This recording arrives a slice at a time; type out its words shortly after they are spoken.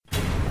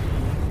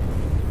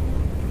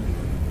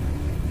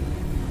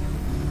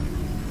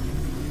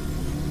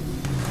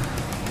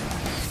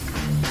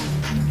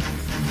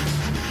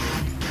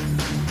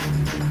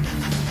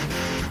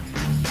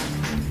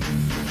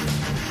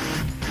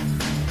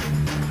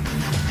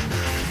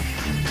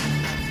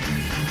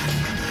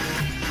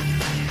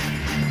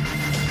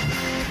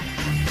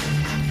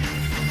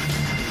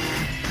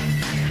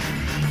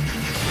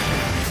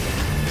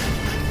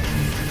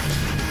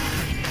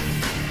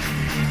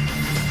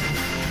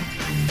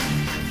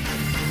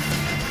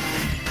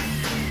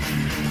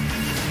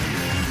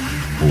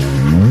Oh,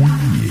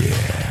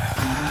 yeah.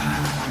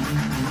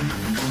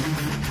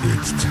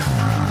 It's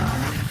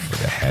time for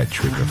the hat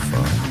trick of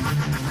fun.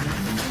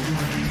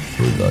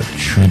 For the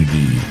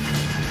trinity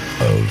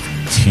of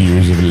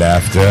tears of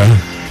laughter.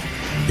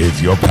 It's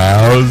your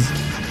pals,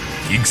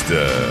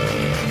 Geeksters.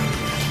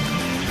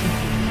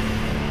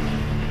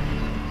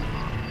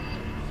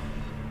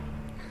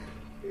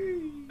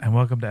 And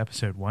welcome to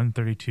episode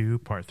 132,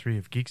 part 3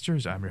 of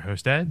Geeksters. I'm your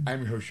host, Ed.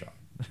 I'm your host, Sean.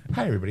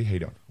 Hi, everybody. How you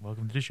doing?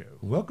 Welcome to the show.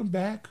 Welcome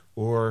back,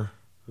 or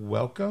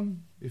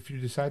welcome if you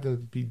decide to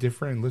be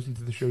different and listen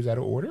to the shows out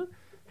of order.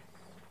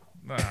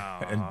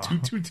 And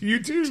toot to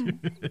you too.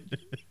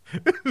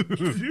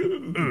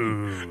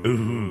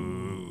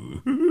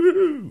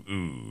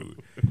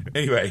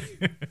 Anyway,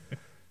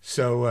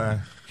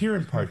 so here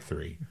in part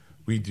 3,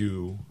 we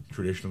do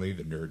traditionally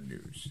the nerd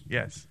news.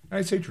 Yes.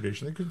 I say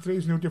traditionally because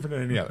today's no different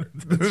than any other.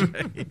 That's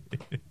right.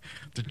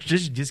 The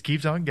tradition just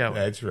keeps on going.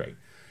 That's right.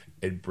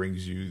 It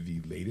brings you the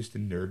latest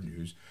in nerd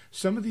news.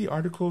 Some of the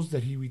articles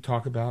that we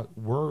talk about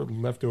were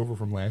left over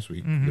from last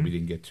week that we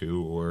didn't get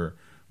to, or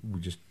we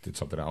just did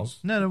something else.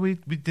 No, we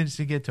didn't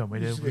get to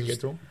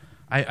them.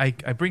 I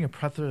bring a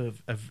plethora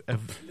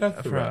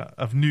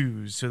of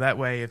news, so that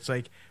way it's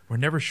like we're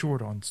never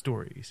short on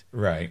stories.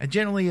 Right. And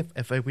generally,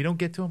 if we don't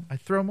get to them, I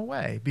throw them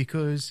away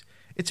because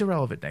it's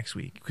irrelevant next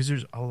week because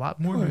there's a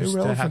lot more news to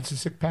have. Irrelevant's a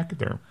sick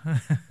pachyderm.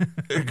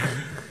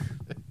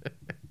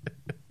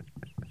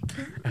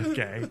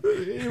 Okay.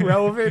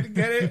 Irrelevant,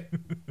 get it?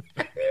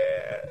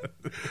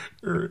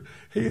 Or,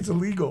 hey, it's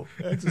illegal.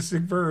 That's a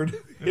sick bird.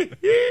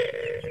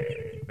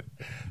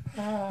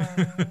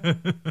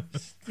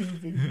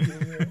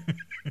 Stupid.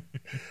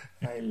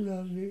 I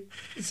love it.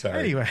 Sorry.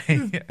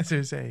 Anyway, as I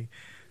was saying,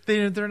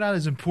 they're not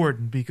as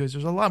important because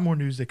there's a lot more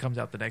news that comes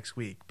out the next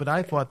week. But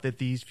I thought that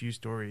these few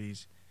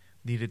stories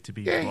needed to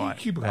be brought you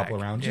keep a couple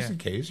back. around just in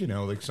case,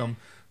 like some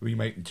we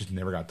might just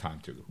never got time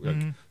to.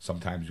 Like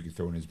sometimes we can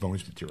throw in as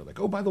bonus material, like,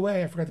 oh, by the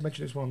way, I forgot to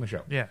mention this one on the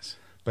show. Yes.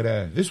 But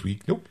this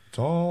week, nope, it's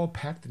all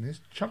packed in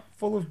this chunk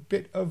full of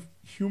bit of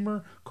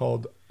humor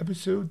called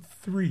episode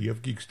 3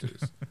 of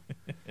Geeksters.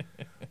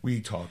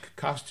 We talk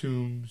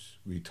costumes,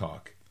 we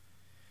talk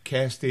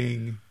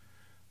casting,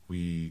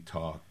 we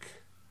talk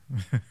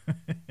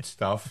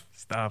stuff.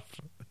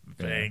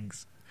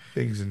 Things.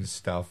 Things and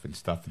stuff and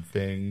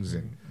things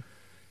and,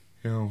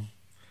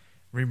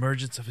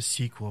 Reemergence of a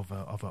sequel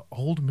of an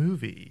old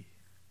movie.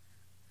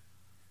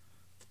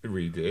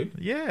 We did?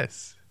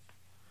 Yes.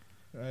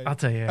 I'll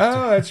tell you.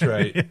 Oh, that's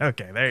right.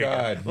 Okay, there you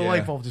go. The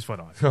light bulb just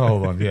went on.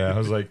 Hold on. Yeah, I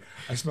was like,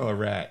 I smell a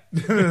rat.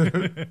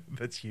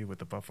 That's you with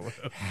the buffalo.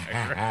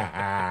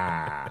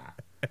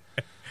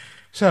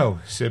 So,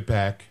 sit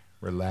back,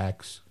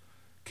 relax,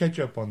 catch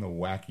up on the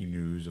wacky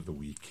news of the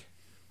week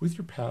with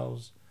your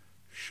pals,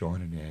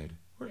 Sean and Ed,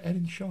 or Ed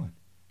and Sean.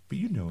 But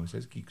you know us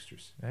as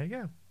Geeksters. There you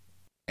go.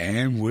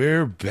 And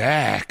we're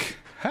back.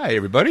 Hi,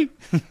 everybody.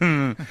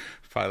 Probably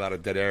a lot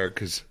of dead air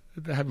because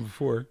that happened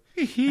before.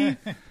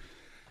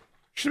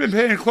 Should have been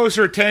paying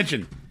closer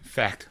attention. In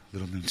fact,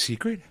 little known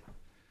secret.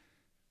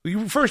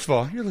 First of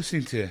all, you're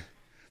listening to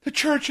The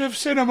Church of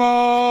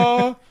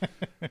Cinema.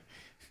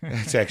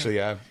 That's actually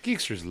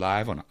Geeksters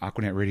live on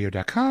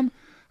AquanetRadio.com,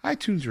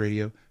 iTunes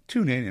Radio,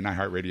 TuneIn, and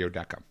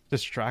iHeartRadio.com.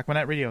 Just track on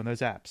that radio and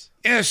those apps.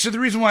 Yeah, so the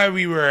reason why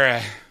we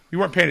weren't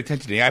paying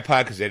attention to the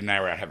iPod because Ed and I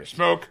were out having a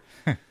smoke.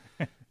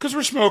 Because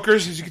we're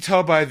smokers, as you can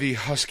tell by the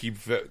husky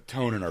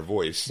tone in our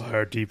voice. By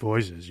our deep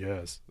voices,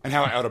 yes. And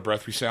how out of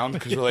breath we sound,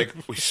 because we're like,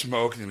 we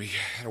smoke, and then we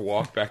had to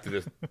walk back to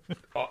the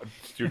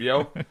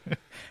studio.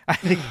 I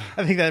think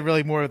that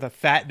really more of the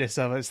fatness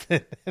of us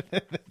than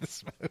the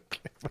smoke.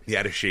 The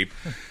out of shape.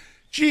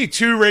 Gee,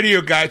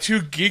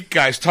 two geek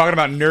guys talking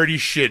about nerdy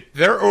shit.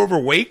 They're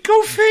overweight?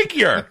 Go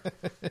figure.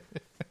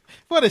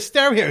 What a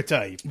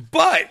stereotype.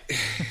 But, a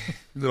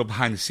little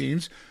behind the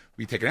scenes,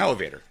 we take an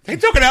elevator. They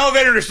took an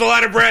elevator and they're still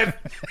out of breath.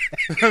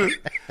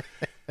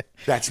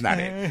 That's not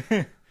it.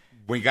 When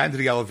we got into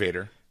the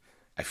elevator,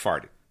 I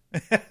farted.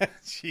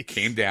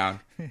 Came down,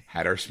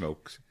 had our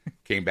smokes,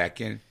 came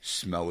back in,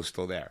 smell was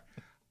still there.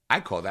 I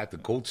call that the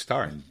gold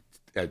star in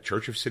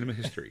Church of Cinema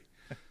history.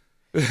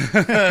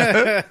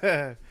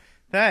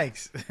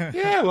 Thanks.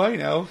 Yeah,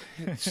 well,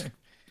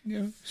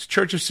 it's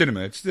Church of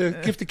Cinema. It's the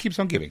gift that keeps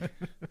on giving.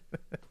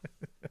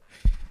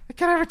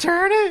 Can I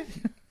return it?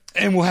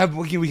 And we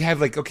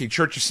have like, okay,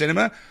 Church of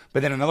Cinema,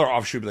 but then another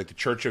offshoot would be like the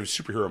Church of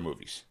Superhero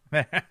Movies.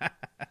 Where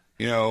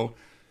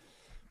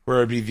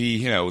it'd be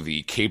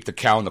the cape, the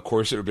cow, and the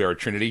corset would be our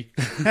Trinity.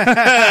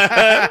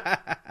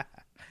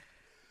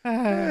 All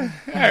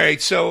right,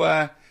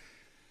 so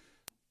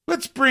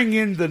let's bring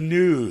in the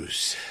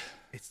news.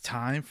 It's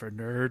time for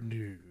nerd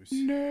news.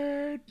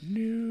 Nerd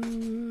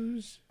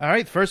news. All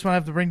right, the first one I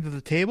have to bring to the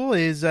table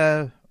is,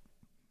 damn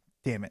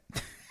it.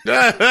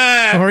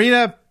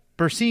 Marina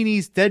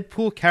Bersini's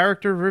Deadpool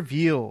character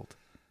revealed.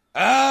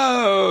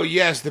 Oh,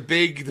 yes, the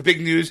big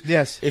news.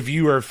 Yes. If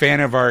you are a fan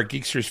of our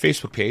Geeksters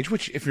Facebook page,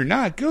 which if you're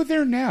not, go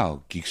there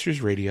now.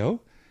 Geeksters Radio.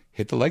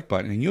 Hit the like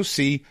button, and you'll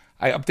see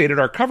I updated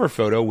our cover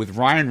photo with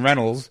Ryan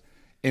Reynolds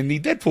in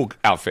the Deadpool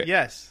outfit.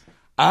 Yes.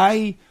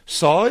 I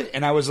saw it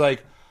and I was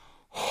like,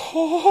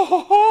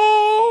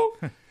 oh.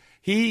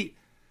 He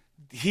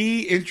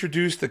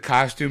introduced the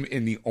costume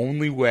in the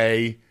only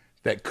way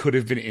that could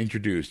have been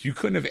introduced. You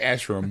couldn't have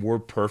asked for a more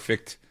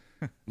perfect,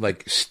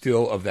 like,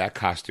 still of that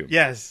costume.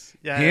 Yes.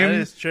 Yeah, that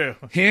is true.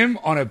 Him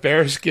on a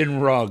bearskin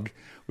rug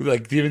with,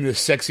 like, giving this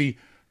sexy,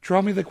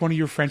 draw me like one of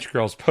your French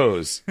girls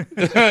pose.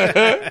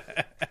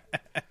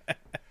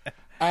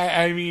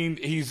 I mean,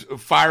 he's a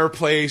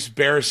fireplace,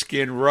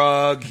 bearskin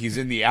rug. He's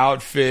in the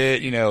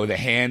outfit, the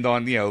hand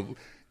on,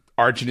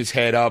 arching his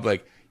head up.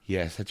 Like,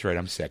 yes, that's right.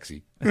 I'm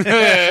sexy.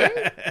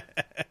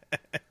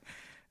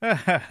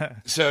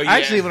 So yeah.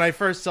 Actually, when I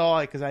first saw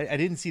it, because I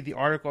didn't see the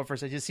article at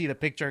first, I just see the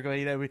picture.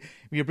 When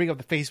you bring up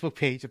the Facebook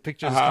page, the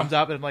picture just comes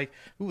up, and I'm like,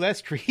 "Ooh,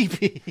 that's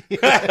creepy."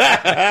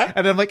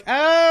 And I'm like,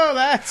 "Oh,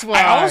 that's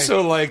why." I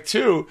also like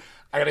too.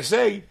 I gotta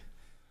say,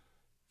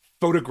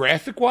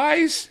 photographic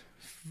wise,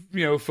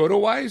 photo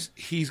wise,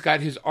 he's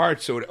got his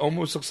art, so it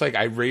almost looks like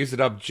I raised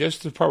it up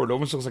just the part where it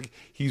almost looks like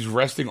he's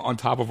resting on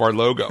top of our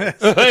logo. I'm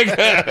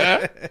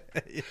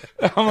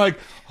like,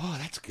 oh,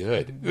 that's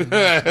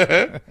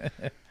good.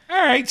 All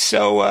right,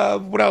 so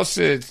what else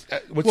is?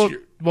 Well,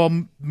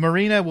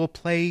 Marina will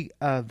play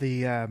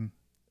the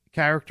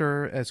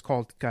character as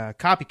called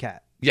Copycat.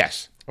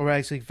 Yes, or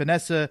actually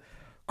Vanessa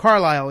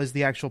Carlyle is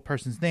the actual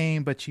person's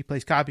name, but she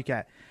plays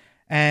Copycat,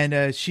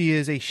 and she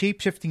is a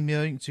shape-shifting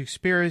mutant to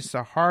experience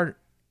a hard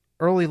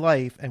early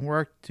life and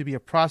work to be a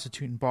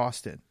prostitute in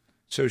Boston.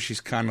 So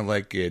she's kind of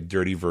like a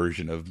dirty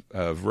version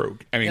of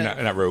Rogue. I mean,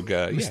 not Rogue.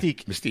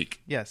 Mystique. Yeah, Mystique.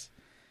 Yes.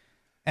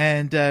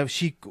 And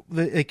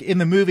in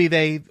the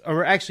movie,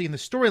 or actually in the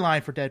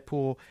storyline for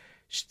Deadpool,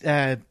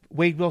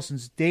 Wade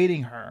Wilson's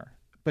dating her,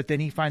 but then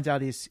he finds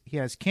out he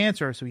has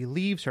cancer, so he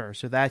leaves her.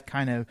 So that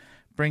kind of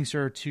brings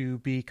her to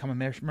become a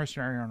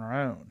mercenary on her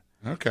own.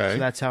 Okay. So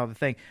that's how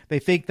they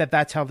think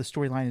that's how the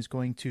storyline is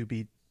going to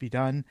be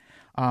done.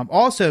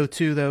 Also,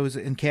 to those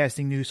in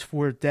casting news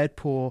for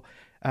Deadpool,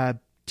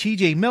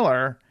 T.J.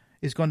 Miller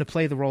is going to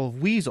play the role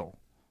of Weasel.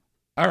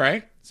 All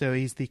right. So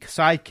he's the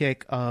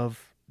sidekick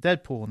of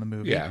Deadpool in the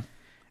movie. Yeah.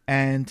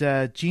 And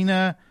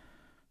Gina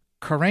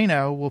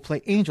Carano will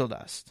play Angel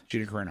Dust.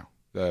 Gina Carano.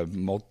 The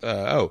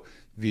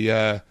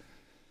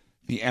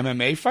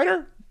MMA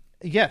fighter?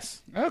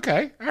 Yes.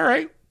 Okay. All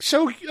right.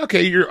 So,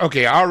 you're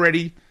okay.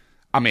 Already,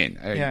 I'm in.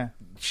 Yeah.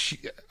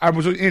 I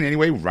was in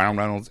anyway. Ryan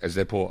Reynolds as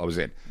Deadpool, I was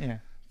in. Yeah.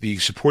 The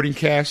supporting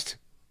cast,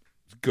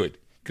 good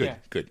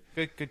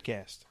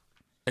cast.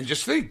 And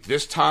just think,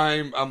 this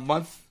time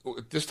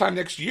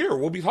next year,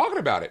 we'll be talking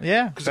about it.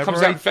 Yeah. Because it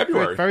comes out in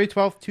February. February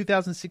 12th,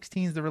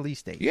 2016 is the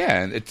release date. Yeah,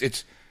 and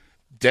it's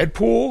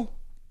Deadpool,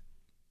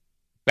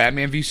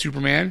 Batman v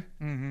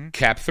Superman,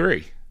 Cap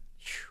 3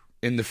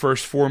 in the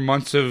first 4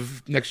 months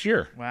of next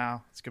year.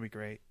 Wow, it's going to be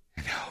great.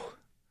 I know.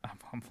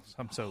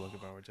 I'm so looking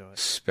forward to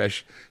it.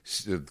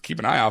 Keep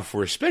an eye out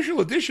for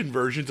special edition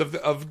versions of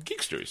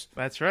Geeksters.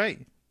 That's right.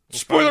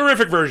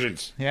 Spoilerific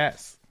versions.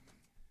 Yes.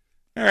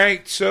 All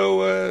right,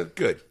 so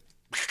good.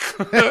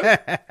 All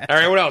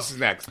right, what else is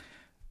next?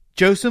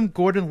 Joseph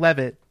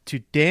Gordon-Levitt to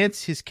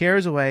dance his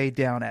cares away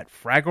down at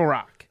Fraggle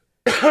Rock.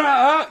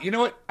 You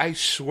know what? I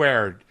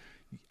swear,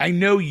 I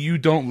know you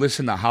don't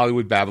listen to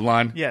Hollywood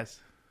Babylon. Yes.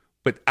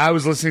 But I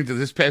was listening to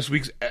this past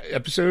week's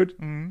episode,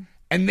 and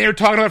they're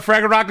talking about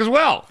Fraggle Rock as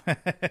well.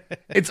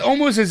 It's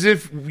almost as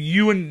if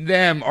you and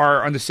them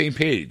are on the same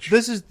page.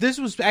 This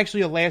was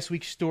actually a last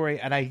week's story,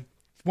 and I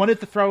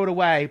wanted to throw it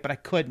away, but I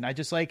couldn't. I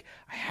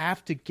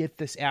have to get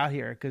this out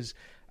here because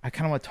I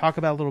kind of want to talk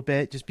about it a little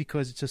bit, just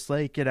because it's just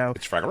like,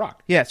 it's Fraggle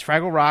Rock. Yeah, it's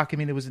Fraggle Rock. I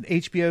mean, it was an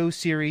HBO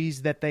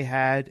series that they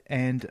had,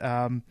 and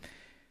down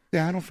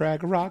on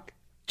Fraggle Rock.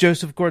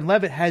 Joseph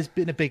Gordon-Levitt has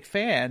been a big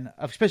fan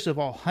of, especially of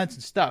all Hunts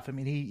and stuff. I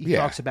mean, he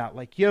talks about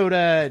like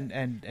Yoda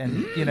and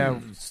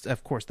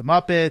of course the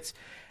Muppets,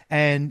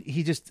 and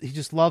he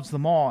just loves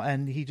them all,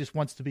 and he just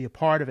wants to be a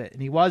part of it.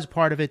 And he was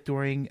part of it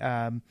during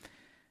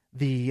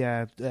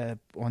the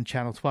on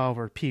Channel 12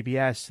 or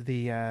PBS,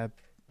 the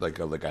like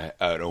an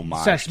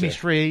homage. Sesame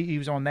Street. He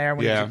was on there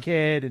when he was a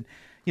kid, and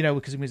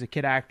because he was a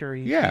kid actor,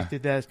 he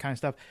did that kind of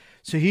stuff.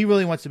 So he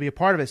really wants to be a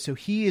part of it. So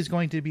he is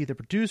going to be the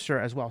producer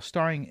as well,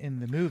 starring in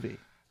the movie.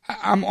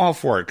 I'm all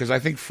for it because I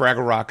think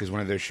Fraggle Rock is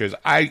one of those shows.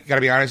 I got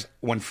to be honest,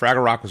 when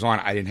Fraggle Rock was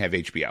on, I didn't have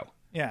HBO.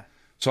 Yeah.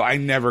 So I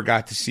never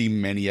got to see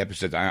many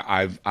episodes.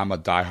 I'm a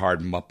diehard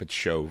Muppet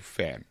Show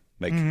fan.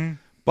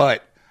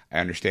 But I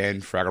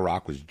understand Fraggle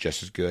Rock was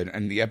just as good.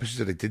 And the episodes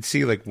that I did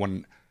see, like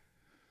when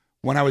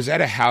I was at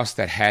a house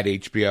that had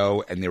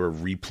HBO and they were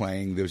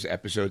replaying those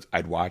episodes,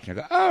 I'd watch and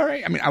I'd go, all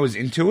right. I mean, I was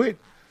into it,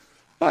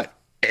 but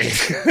I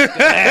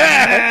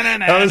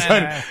was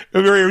like,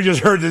 we just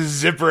heard the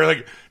zipper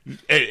like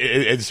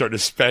it started to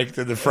spank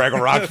to the Fraggle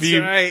Rock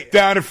theme. Right.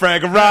 Down to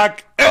Fraggle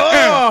Rock.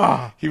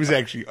 Oh! He was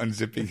actually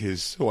unzipping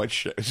his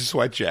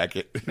sweat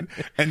jacket.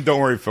 And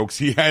don't worry,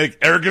 folks.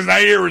 Erica's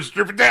not here. We're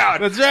stripping down.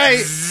 That's right.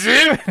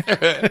 Zip.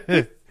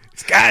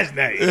 It's guy's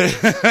night.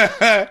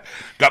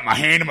 Got my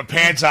hand in my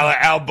pants, a la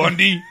Al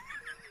Bundy.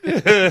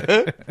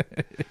 I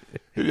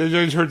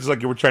just heard it's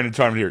like we're trying to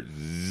time it here.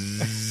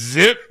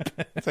 Zip.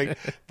 It's like,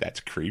 that's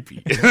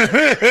creepy.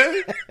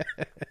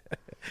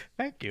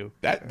 Thank you.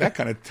 That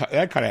kind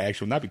of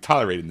action will not be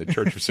tolerated in the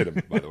Church of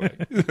Cinema, by the way.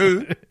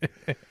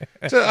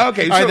 So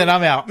okay, all right, then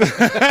I'm out.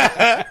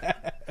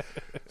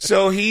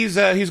 So he's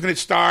going to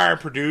star,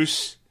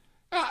 produce.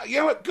 You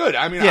know what? Good.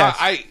 I mean, Yes.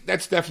 I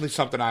that's definitely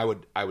something I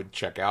would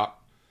check out.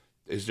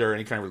 Is there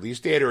any kind of release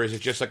date, or is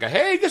it just like a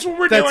hey, guess what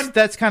we're doing?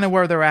 That's kind of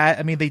where they're at.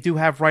 I mean, they do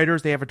have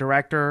writers, they have a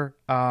director.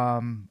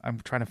 I'm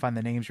trying to find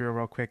the names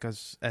real quick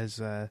as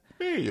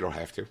You don't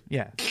have to.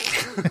 yeah.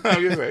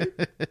 I'm just saying.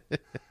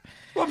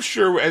 Well, I'm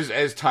sure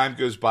as time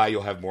goes by,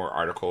 you'll have more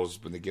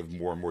articles when they give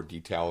more and more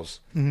details,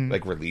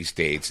 like release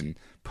dates and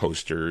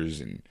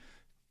posters and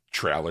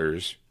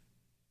trailers.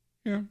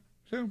 Yeah,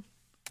 so.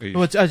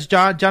 Well, it's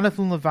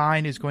Jonathan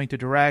Levine is going to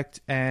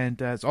direct,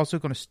 and it's also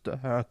going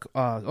to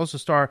also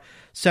star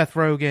Seth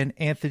Rogen,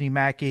 Anthony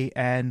Mackie,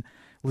 and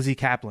Lizzie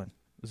Kaplan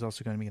is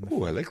also going to be in the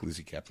film. Oh, I like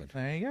Lizzie Kaplan.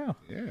 There you go.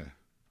 Yeah.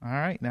 All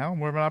right, now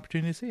more of an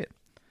opportunity to see it.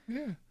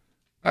 Yeah.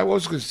 I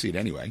was going to see it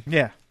anyway.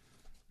 Yeah.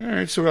 All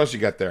right, so what else you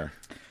got there?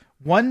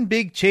 One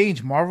big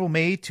change Marvel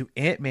made to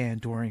Ant-Man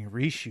during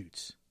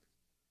reshoots.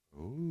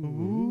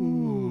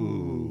 Ooh.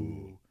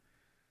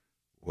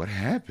 What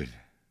happened?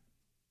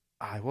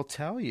 I will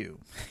tell you.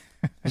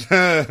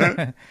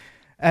 And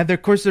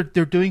of course, they're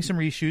doing some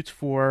reshoots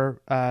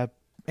for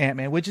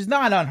Ant-Man, which is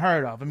not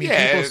unheard of. I mean,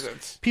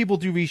 people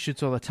do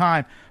reshoots all the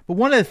time. But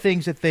one of the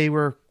things that they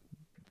were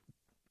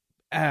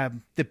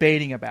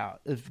debating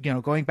about,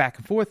 going back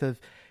and forth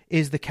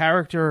is the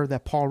character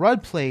that Paul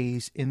Rudd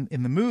plays in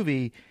the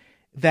movie.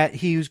 That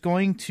he was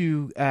going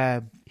to,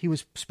 he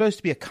was supposed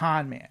to be a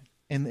con man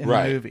in the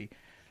movie,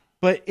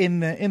 but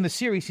in the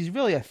series, he's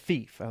really a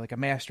thief, like a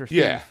master thief.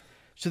 Yeah.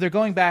 So they're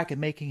going back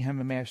and making him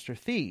a master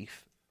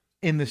thief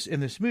in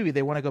this movie.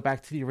 They want to go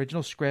back to the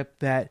original script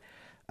that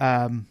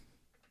I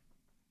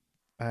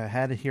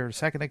had it here a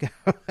second ago.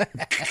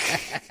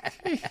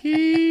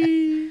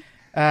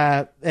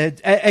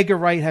 Edgar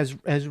Wright has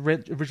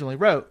originally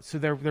wrote, so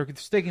they're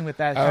sticking with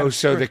that. Oh,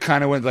 so they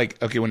kind of went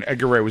like, okay, when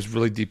Edgar Wright was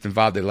really deep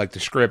involved, they liked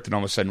the script, and all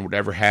of a sudden,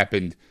 whatever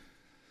happened.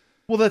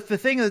 Well, the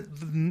thing that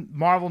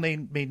Marvel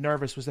made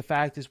nervous was the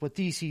fact is what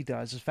DC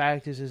does. The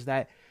fact is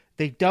that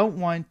they don't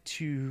want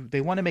to.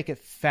 They want to make it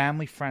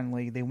family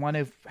friendly. They want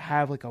to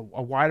have like a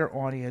wider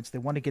audience. They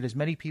want to get as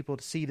many people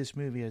to see this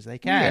movie as they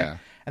can. Yeah.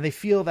 And they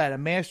feel that a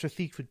master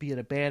thief would be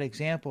a bad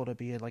example to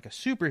be like a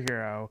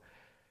superhero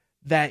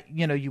that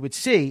you would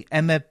see,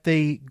 and that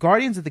the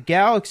Guardians of the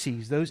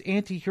Galaxies, those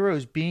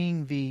anti-heroes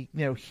being the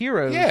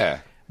heroes,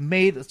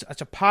 made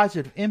such a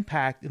positive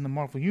impact in the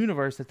Marvel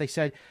universe that they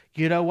said,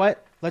 you know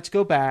what, let's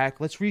go back,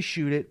 let's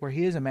reshoot it where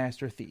he is a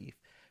master thief.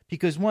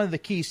 Because one of the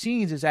key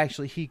scenes is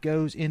actually he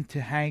goes into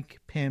Hank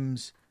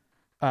Pym's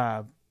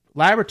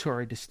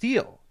laboratory to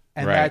steal.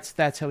 And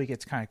that's how he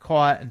gets kind of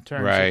caught in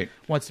terms of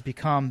wants to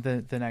become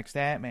the next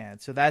Ant-Man.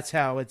 So that's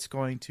how it's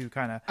going to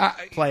kind of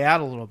play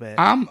out a little bit.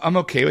 I'm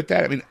okay with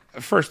that. I mean,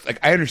 first, like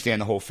I understand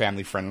the whole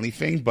family-friendly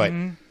thing, but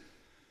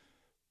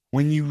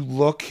when you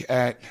look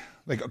at,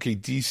 like, okay,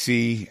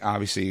 DC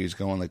obviously is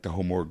going like the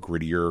whole more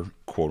grittier,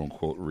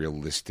 quote-unquote,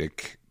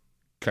 realistic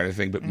kind of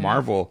thing, but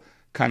Marvel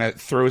kind of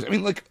throws, I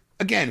mean, like,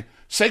 again,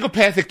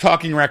 psychopathic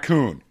talking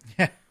raccoon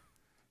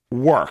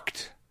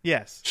worked.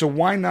 Yes. So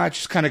why not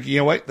just kind of, you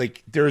know what,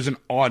 like there's an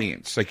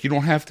audience. Like you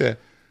don't have to,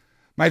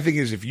 my thing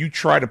is if you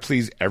try to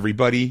please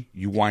everybody,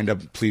 you wind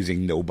up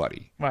pleasing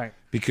nobody. Right.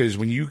 Because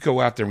when you go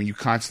out there, when you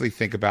constantly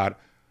think about,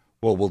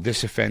 well, will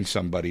this offend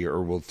somebody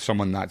or will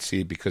someone not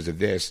see it because of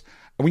this?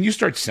 When you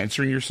start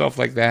censoring yourself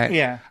like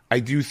that, I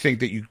do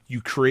think that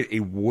you create a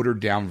watered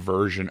down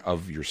version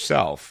of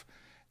yourself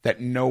that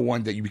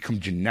that you become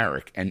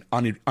generic and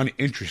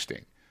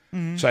uninteresting.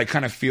 So I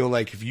kind of feel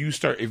like if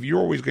you're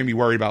always going to be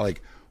worried about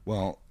like,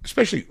 well,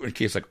 especially in a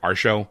case like our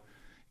show,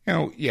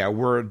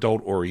 we're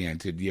adult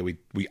oriented. Yeah,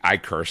 I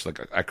curse like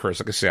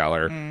a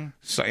sailor.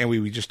 So and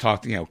we just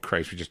talked,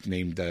 Christ, we just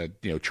named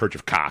the Church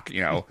of Cock,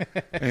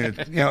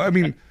 and I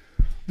mean,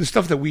 the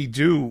stuff that we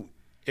do.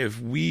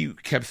 If we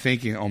kept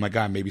thinking, oh my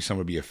God, maybe someone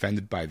would be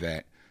offended by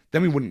that,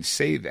 then we wouldn't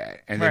say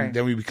that, and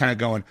then we'd be kind of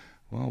going,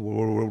 well,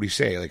 what would we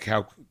say? Like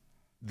how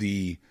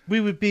we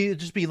would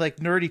just be like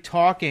nerdy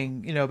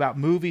talking, about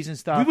movies and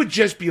stuff. We would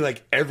just be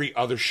like every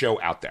other show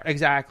out there.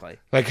 Exactly.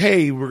 Like,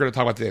 hey, we're going to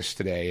talk about this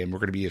today, and we're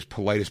going to be as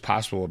polite as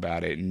possible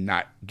about it and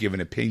not give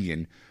an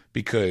opinion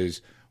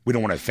because we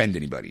don't want to offend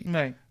anybody.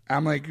 Right.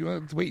 I'm like,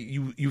 well, wait,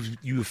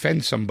 you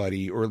offend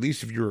somebody, or at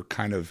least if you're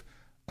kind of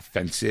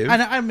offensive.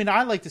 And I mean,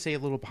 I like to say a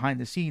little behind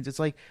the scenes. It's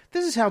like,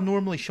 this is how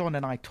normally Sean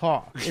and I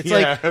talk. It's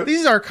like,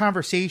 these are our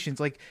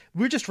conversations. Like,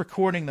 we're just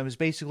recording them is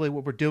basically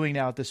what we're doing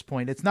now at this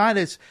point. It's not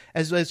as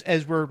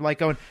we're like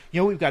going,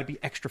 we've got to be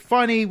extra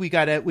funny. We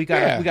got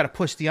to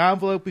push the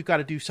envelope. We've got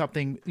to do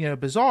something,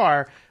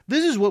 bizarre.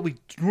 This is what we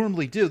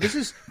normally do. This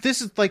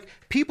is like,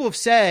 people have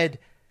said,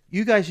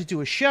 you guys should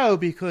do a show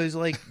because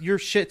like your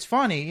shit's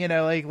funny,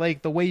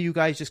 like the way you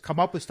guys just come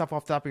up with stuff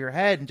off the top of your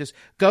head and just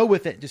go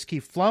with it and just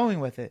keep flowing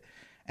with it.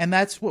 And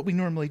that's what we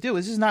normally do.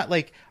 This is not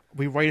like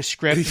we write a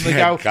script and we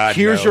Yeah, go, God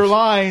here's knows. your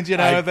lines,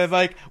 and then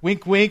like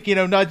wink, wink,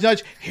 nudge,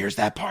 nudge. Here's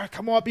that part.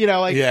 Come up, we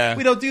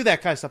don't do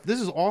that kind of stuff.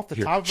 This is off the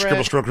top of our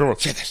head. Scribble,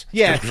 say this.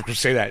 Yeah. Scribble,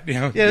 say that.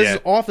 Yeah, this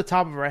is off the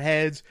top of our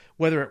heads.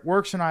 Whether it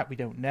works or not, we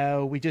don't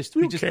know. We just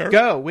care.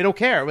 go. We don't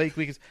care.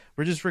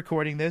 We're just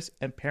recording this,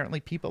 and apparently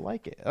people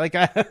like it.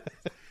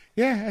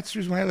 Yeah, that's the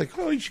reason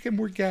why you should get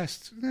more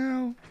guests.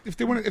 No, if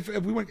they want, if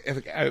we want,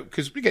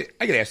 because I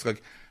get asked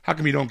like, how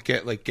come you don't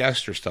get like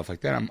guests or stuff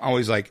like that? I'm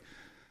always like,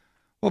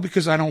 well,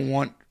 because I don't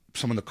want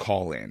someone to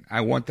call in.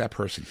 I want that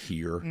person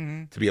here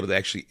to be able to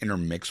actually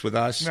intermix with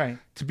us, right?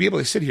 To be able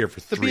to sit here for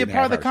 3.5 hours. To be a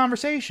part of the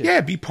conversation.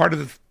 Yeah, be part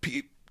of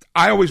the.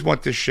 I always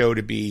want this show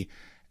to be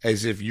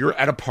as if you're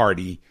at a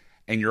party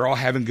and you're all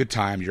having good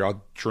times, you're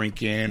all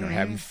drinking or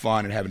having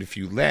fun and having a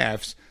few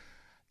laughs.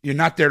 You're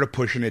not there to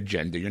push an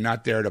agenda. You're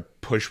not there to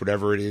push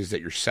whatever it is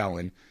that you're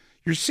selling.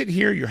 You're sitting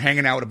here, you're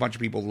hanging out with a bunch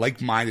of people,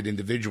 like-minded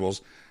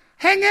individuals.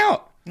 Hang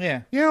out.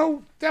 Yeah.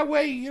 That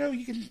way,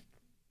 you can,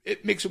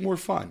 it makes it more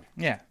fun.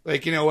 Yeah.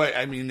 Like, you know what?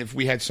 I mean, if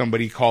we had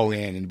somebody call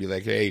in and be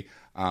like, hey,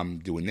 I'm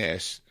doing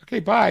this. Okay,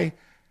 bye.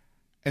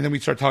 And then we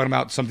start talking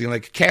about something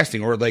like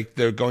casting or like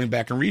they're going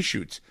back and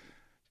reshoots.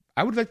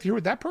 I would like to hear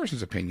what that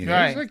person's opinion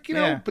is. Like,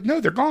 but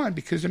no, they're gone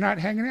because they're not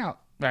hanging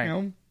out.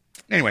 Right.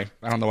 Anyway,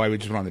 I don't know why we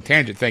just went on the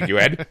tangent. Thank you,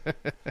 Ed.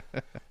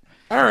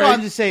 All right. Well,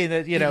 I'm just saying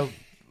that,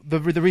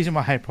 the reason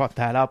why I brought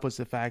that up was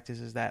the fact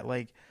is that,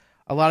 like,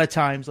 a lot of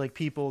times, like,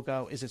 people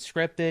go, is it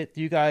scripted?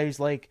 Do you guys,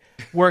 like,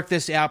 work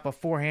this out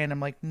beforehand? I'm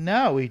like,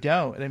 no, we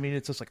don't. And I mean,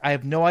 it's just like, I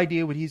have no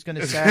idea what he's going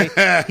to say.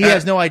 He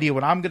has no idea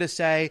what I'm going to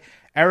say.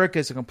 Eric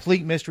is a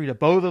complete mystery to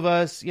both of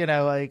us.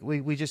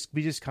 We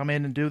just come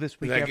in and do this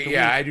week after week.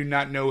 I do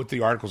not know what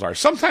the articles are.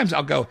 Sometimes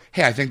I'll go,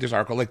 hey, I think this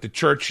article, like the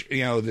church,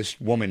 this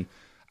woman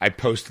I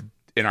posted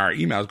in our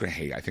emails going,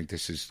 hey, I think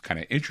this is kind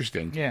of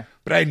interesting. Yeah.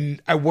 But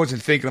I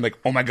wasn't thinking, I'm like,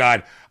 oh my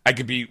God,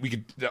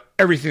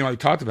 everything I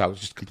talked about was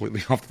just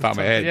completely off the top of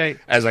my head. Yeah.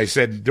 As I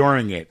said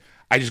during it,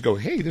 I just go,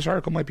 hey, this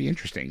article might be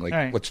interesting. Like,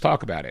 right. Let's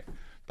talk about it.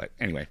 But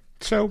anyway,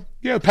 so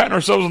yeah, patting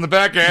ourselves on the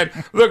back end.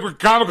 Look, we're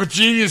comical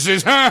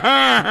geniuses.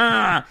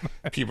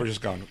 People are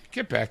just going,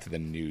 get back to the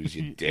news,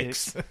 you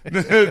dicks.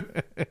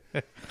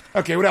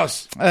 Okay, what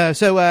else?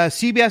 So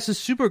CBS's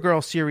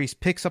Supergirl series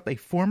picks up a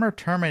former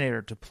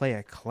Terminator to play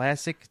a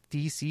classic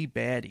DC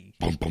baddie.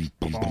 Boom, boom,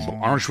 boom, boom,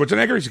 boom. Arnold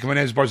Schwarzenegger? Is he coming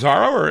in as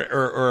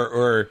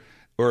Bizarro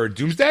or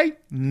Doomsday?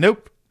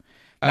 Nope.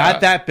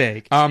 Not that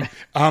big.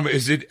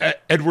 Is it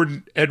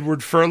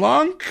Edward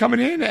Furlong coming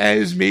in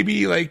as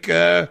maybe like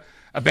a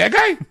bad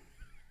guy?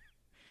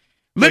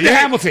 Linda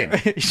Hamilton.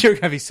 You're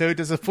gonna be so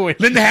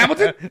disappointed. Linda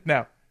Hamilton?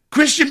 No.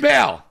 Christian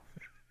Bale?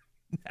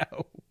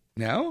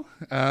 No.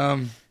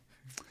 No.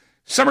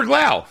 Summer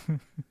Glau,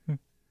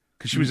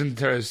 because she was in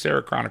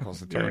Sarah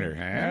Chronicles, the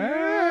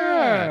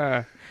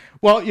Terminator.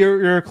 Well,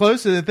 you're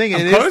close to the thing.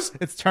 Close?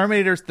 It's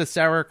Terminator's the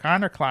Sarah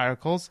Connor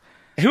Chronicles.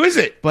 Who is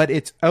it? But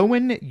it's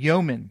Owen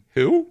Yeoman.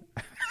 Who?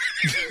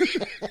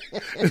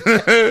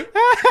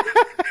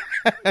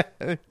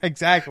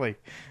 Exactly.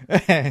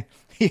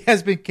 He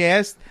has been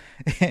cast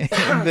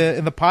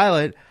in the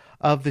pilot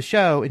of the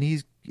show, and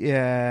he's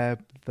What's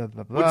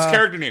his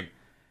character name?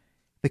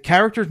 The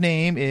character's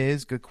name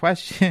is, good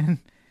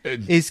question,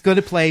 is going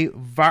to play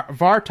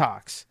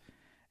Vartox,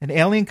 an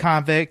alien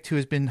convict who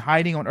has been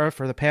hiding on Earth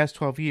for the past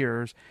 12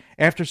 years.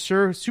 After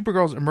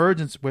Supergirl's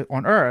emergence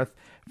on Earth,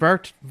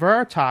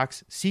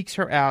 Vartox seeks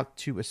her out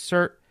to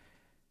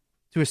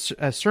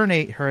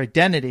assassinate her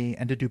identity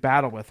and to do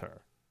battle with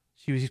her.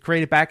 She was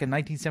created back in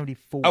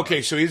 1974.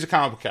 Okay, so he's a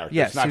comic book character.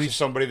 Yes, it's not just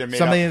somebody that made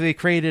something up. that they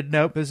created.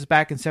 Nope, this is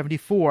back in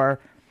 74.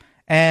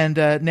 And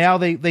now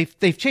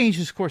they've changed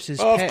his course.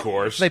 Of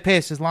course, they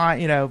passed his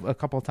line, a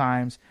couple of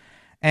times,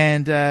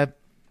 and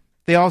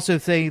they also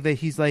say that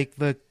he's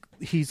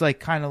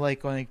kind of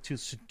like going to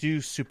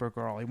seduce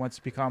Supergirl. He wants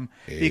to become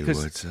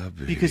what's up,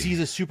 baby? Because he's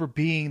a super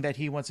being that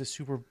he wants a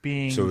super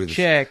being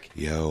chick.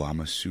 Yo, I'm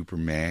a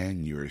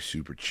Superman. You're a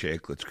super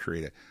chick. Let's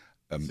create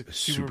a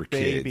super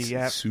baby, kids,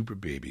 yep. Super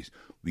babies.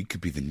 We could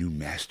be the new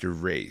master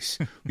race.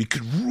 We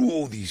could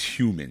rule these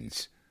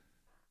humans.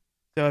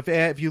 So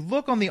if you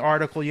look on the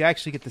article, you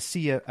actually get to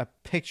see a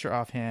picture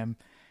of him,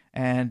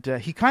 and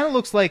he kind of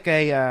looks like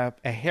a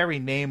Harry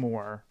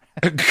Namor.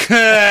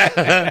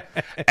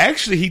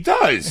 Actually, he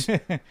does.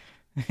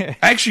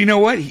 Actually, you know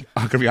what?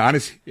 I'm gonna be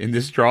honest. In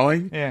this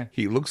drawing,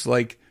 he looks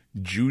like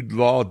Jude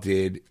Law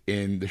did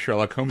in the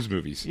Sherlock Holmes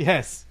movies.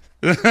 Yes.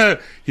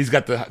 He's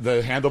got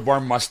the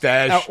handlebar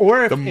mustache,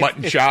 or the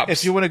mutton chops.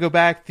 If you want to go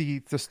back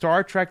the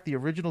Star Trek, the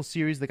original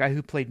series, the guy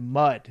who played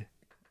Mudd.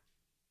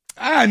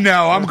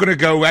 No, I'm going to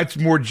go. That's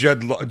more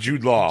Jude Law.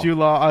 Jude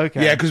Law,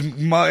 okay. Yeah, because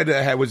Mudd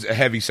was a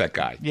heavy set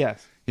guy.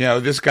 Yes.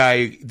 This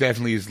guy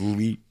definitely is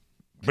lean.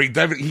 But he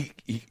definitely,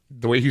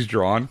 the way he's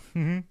drawn,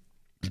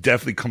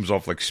 definitely comes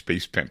off like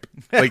Space Pimp.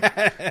 Like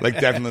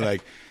definitely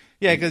like.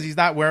 Yeah, because he's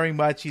not wearing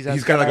much. He's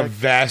got like a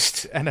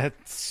vest. And a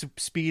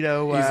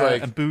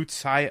Speedo and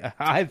boots, high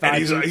and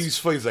boots.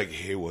 he's like,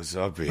 hey, what's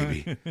up,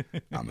 baby?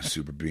 I'm a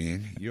super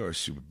being. You're a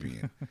super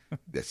being.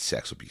 That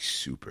sex will be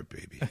super,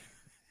 baby.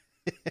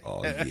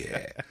 Oh,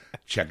 yeah.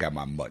 Check out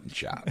my mutton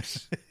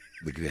chops.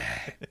 Look at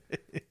that.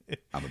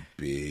 I'm a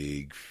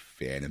big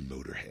fan of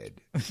Motorhead.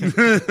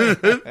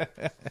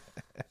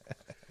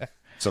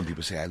 Some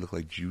people say I look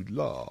like Jude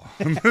Law.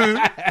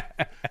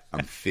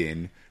 I'm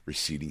thin,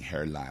 receding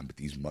hairline, but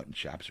these mutton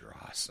chops are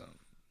awesome.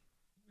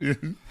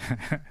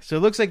 So it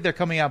looks like they're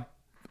coming out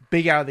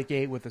big out of the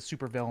gate with a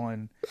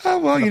supervillain. Oh,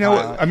 well, you know,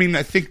 I mean,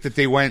 I think that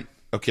they went,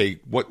 okay,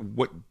 what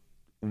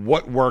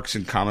works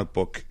in comic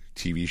book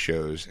TV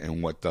shows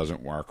and what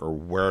doesn't work, or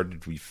where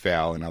did we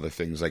fail and other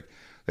things like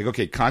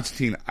okay,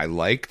 Constantine I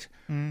liked,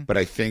 but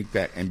I think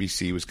that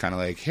NBC was kind of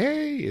like,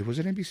 hey, was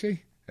it NBC?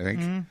 I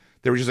think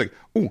they were just like,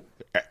 oh,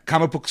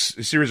 comic book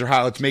series are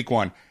hot, let's make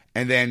one,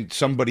 and then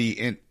somebody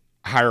in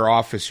higher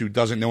office who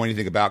doesn't know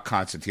anything about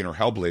Constantine or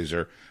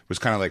Hellblazer was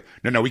kind of like,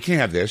 no, we can't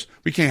have this,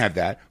 we can't have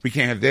that, we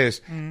can't have this,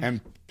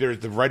 and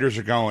the writers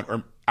are going,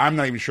 or I'm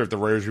not even sure if the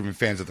writers are even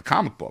fans of the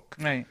comic book.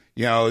 Right.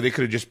 You know, they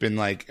could have just been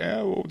like,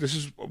 oh, this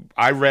is,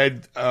 I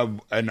read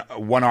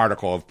one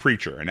article of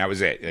Preacher, and that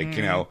was it. Like,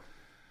 you know,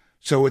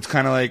 so it's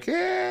kind of like,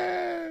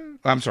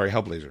 I'm sorry,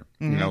 Hellblazer.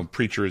 You know,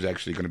 Preacher is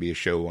actually going to be a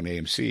show on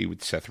AMC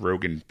with Seth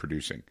Rogen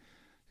producing.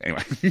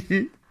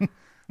 Anyway.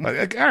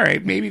 Like, all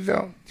right, maybe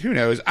they'll, who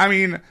knows? I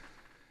mean,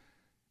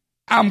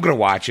 I'm going to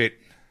watch it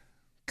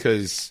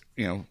because,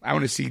 you know, I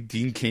want to see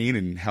Dean Cain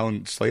and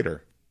Helen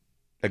Slater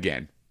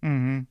again.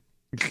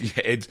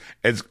 It's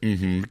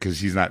because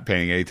he's not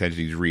paying any attention.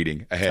 He's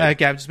reading ahead.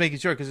 Okay, I'm just making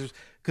sure because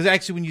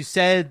actually when you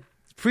said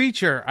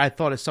Preacher, I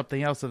thought of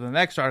something else in the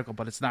next article,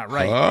 but it's not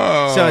right.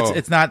 Oh. So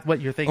it's not what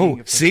you're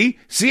thinking. Oh, see,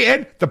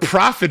 Ed, the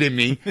prophet in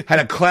me had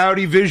a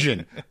cloudy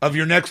vision of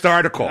your next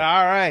article. All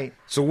right.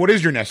 So what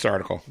is your next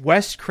article?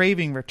 Wes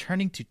Craven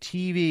returning to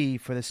TV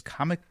for this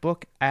comic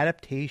book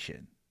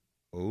adaptation.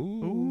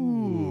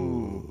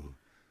 Ooh.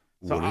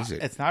 What is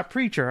it? It's not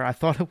Preacher. I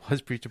thought it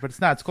was Preacher, but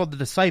it's not. It's called The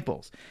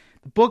Disciples.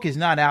 The book is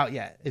not out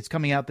yet. It's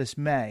coming out this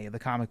May, the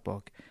comic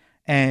book.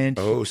 And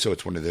so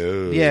it's one of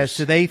those. Yeah,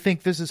 so they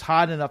think this is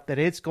hot enough that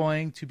it's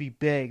going to be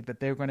big, that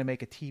they're going to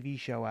make a TV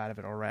show out of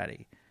it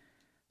already.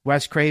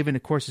 Wes Craven,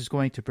 of course, is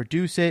going to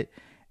produce it.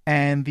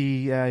 And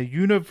the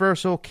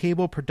Universal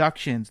Cable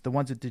Productions, the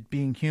ones that did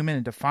Being Human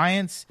and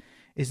Defiance,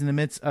 is in the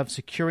midst of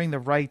securing the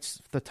rights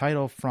for the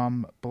title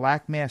from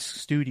Black Mask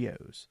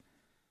Studios.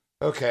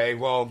 Okay,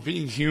 well,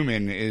 Being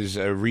Human is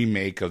a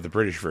remake of the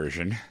British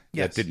version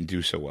that didn't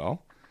do so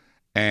well.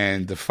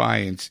 And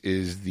Defiance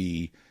is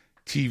the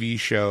TV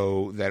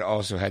show that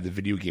also had the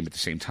video game at the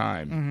same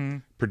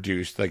time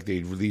produced. Like, they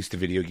released the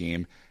video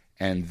game,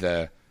 and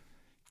the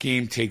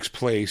game takes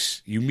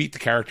place. You meet the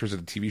characters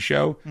of the TV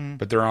show,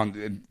 but they're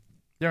in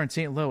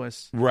St.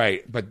 Louis,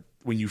 right? But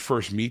when you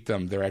first meet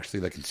them, they're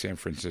actually like in San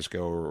Francisco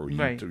or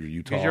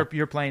Utah.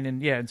 You're playing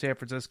in San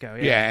Francisco.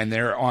 Yeah,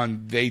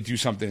 and they do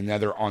something, and now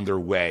they're on their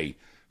way,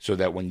 so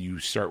that when you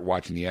start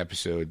watching the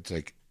episode,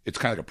 it's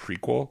kind of like a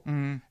prequel,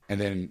 and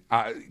then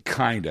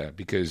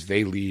because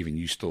they leave and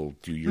you still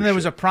do your. And there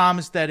was a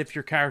promise that if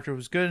your character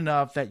was good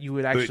enough, that you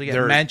would actually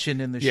get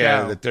mentioned in the show.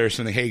 Yeah, that there's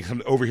something. Hey,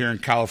 over here in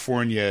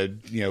California,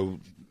 you know,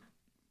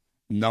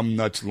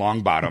 Numbnuts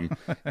Longbottom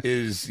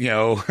is, you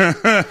know.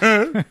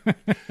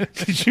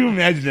 Could you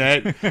imagine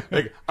that?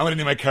 Like, I'm gonna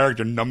name my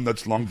character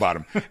Numbnuts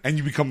Longbottom, and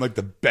you become like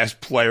the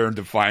best player in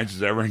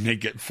Defiance ever, and they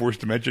get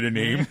forced to mention a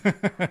name.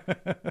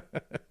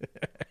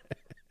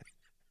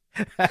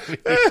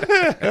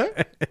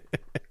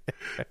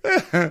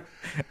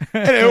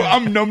 Hello,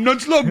 I'm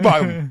Numbnuts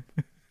Longbottom.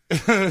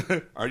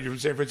 Are you from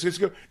San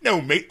Francisco?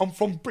 No, mate, I'm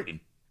from Britain.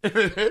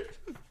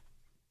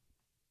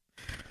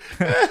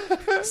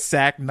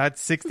 Sack Nut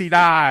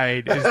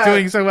 69 is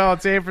doing so well in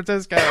San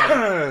Francisco.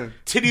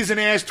 Titties and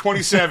ass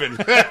 27.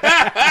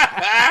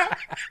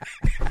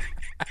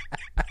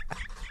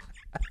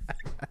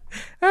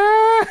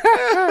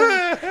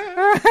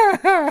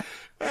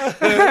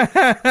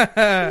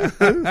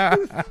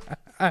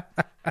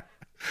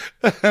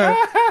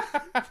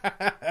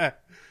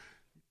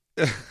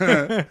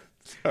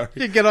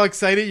 You get all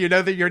excited, you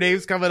know that your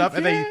name's coming up,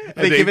 and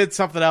they give it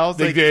something else.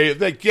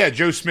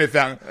 Joe Smith.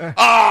 Oh,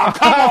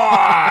 come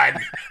on!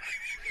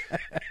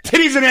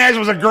 Titties and ass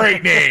was a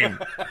great name.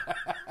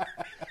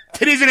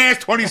 Titties and ass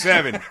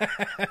 27.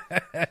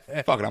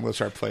 Fuck it, I'm gonna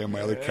start playing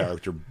my other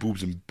character,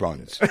 Boobs and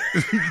Buns.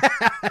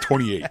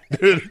 28.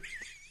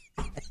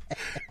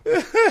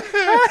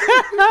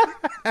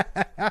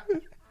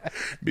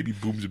 Maybe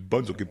Boobs and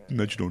Buns will get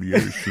mentioned on the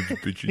air, sons of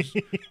bitches.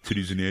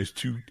 Titties and ass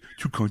too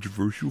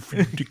controversial for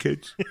you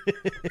dickheads.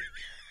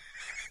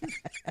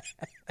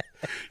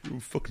 You're a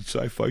fucking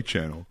Sci-Fi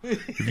Channel.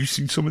 Have you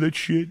seen some of that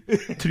shit?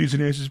 Titties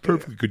and ass is a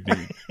perfectly good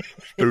name.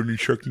 It's better than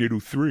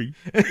Sharknado 3.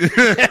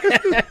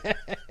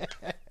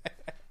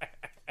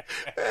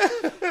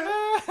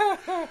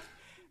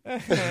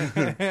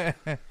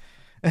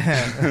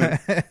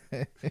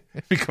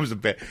 Becomes a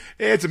bad.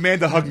 Hey, it's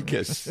Amanda Hug and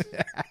Kiss.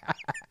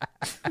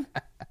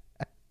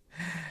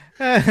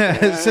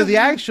 So the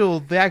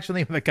actual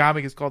name of the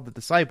comic is called The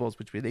Disciples,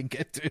 which we didn't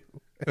get to.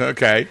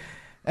 Okay.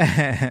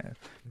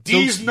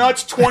 D's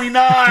Nuts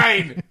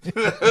 29.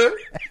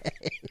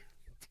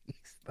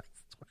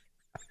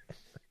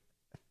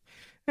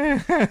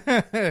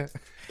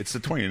 It's the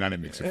 29 that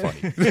makes it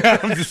funny.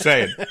 I'm just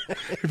saying.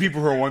 For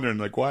people who are wondering,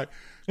 like, why?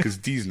 Because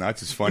D's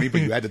nuts is funny, but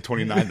you add the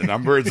 29 the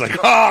number, it's like,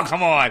 oh,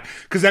 come on.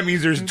 Because that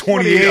means there's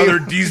 28 other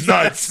D's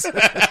nuts.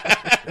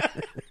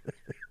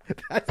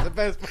 That's the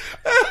best.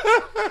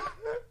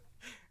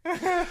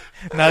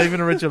 Not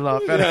even original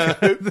laugh.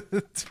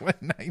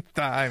 29th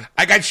time.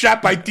 I got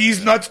shot by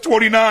D's nuts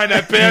 29,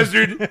 that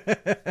bastard.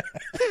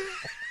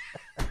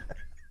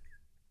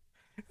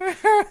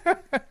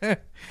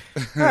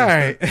 All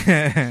right.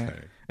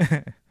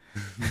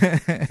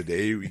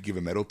 Today we give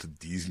a medal to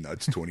D's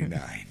nuts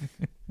 29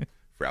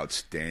 for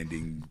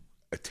outstanding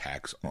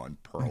attacks on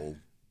Pearl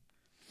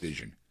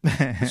Vision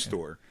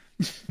store.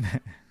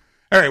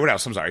 All right, what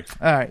else? I'm sorry.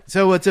 All right,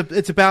 so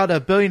it's about a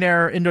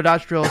billionaire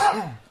industrialist,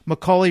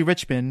 Macaulay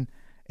Richmond,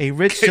 a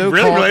rich so-called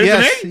really?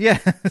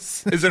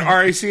 yes. Is it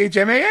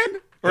RACHMAN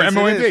or Yes,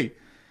 MOND?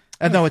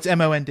 No, it's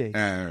MOND.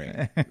 All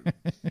right.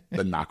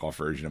 The knockoff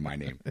version of my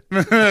name.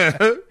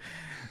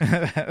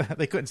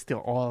 They couldn't steal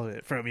all of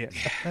it from you.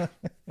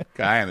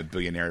 I am a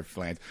billionaire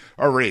freelance.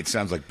 Already, it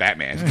sounds like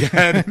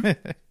Batman.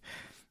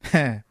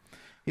 I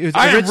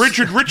am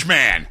Richard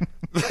Richman.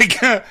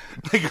 like,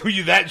 are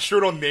you that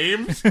short on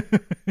names?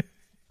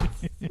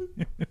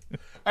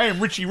 I am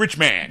Richie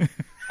Richman.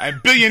 I'm a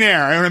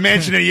billionaire. I own a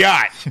mansion and a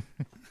yacht.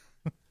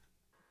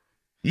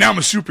 Now I'm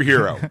a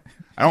superhero.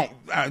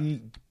 I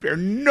bear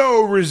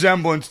no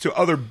resemblance to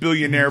other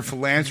billionaire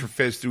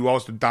philanthropists who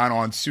also don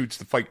on suits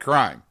to fight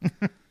crime.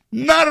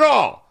 Not at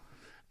all.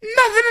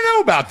 Nothing to know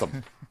about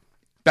them.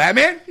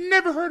 Batman?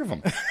 Never heard of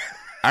him.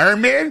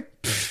 Iron Man?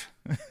 Pfft.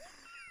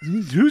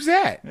 Who's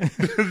that?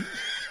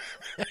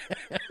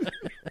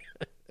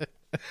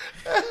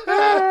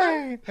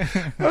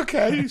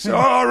 Okay, so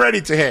all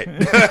ready to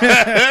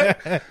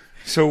hit.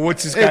 So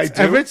what's this guy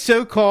do? A rich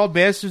so-called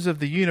Masters of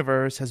the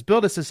Universe has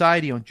built a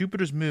society on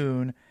Jupiter's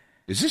moon.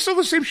 Is this still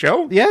the same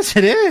show? Yes,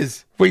 it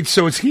is. Wait,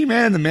 so it's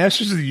He-Man and the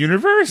Masters of the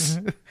Universe?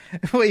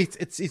 Wait,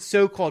 it's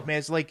so-called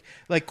masters, like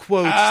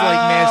quotes, like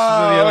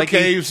Masters of the like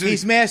okay.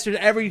 he's mastered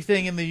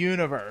everything in the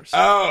universe.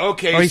 Oh,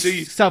 okay. Or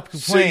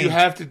So you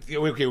have to.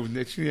 Okay,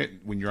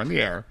 when you're on the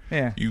air,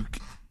 yeah, you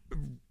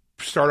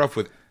start off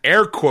with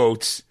air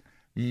quotes,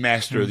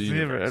 Master of the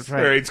Universe.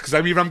 Right? Because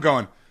I'm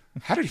going.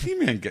 How did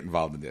He-Man get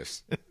involved in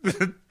this?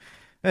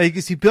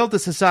 Because he built a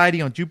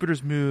society on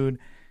Jupiter's moon,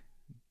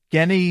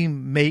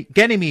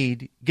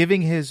 Ganymede,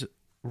 giving his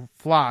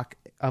flock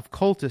of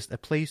cultists a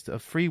place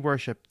of free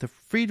worship,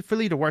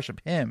 freely to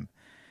worship him.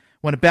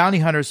 When a bounty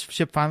hunter's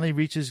ship finally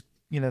reaches,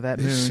 that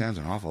moon. This sounds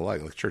an awful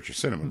lot like Church of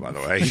Cinnamon, by the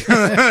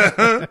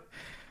way.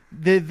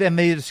 Then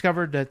they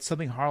discovered that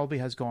something horribly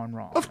has gone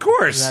wrong. Of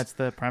course, so that's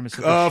the premise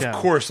of the show. Of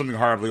course, something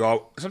horribly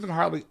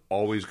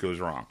always goes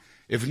wrong.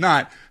 If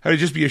not, it'd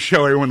just be a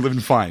show everyone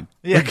living fine.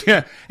 Yeah, like,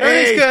 hey,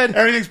 everything's good,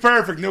 everything's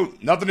perfect. No,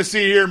 nothing to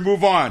see here.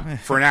 Move on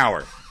for an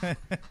hour.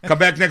 Come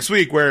back next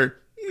week where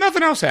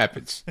nothing else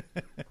happens.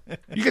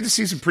 You get to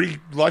see some pretty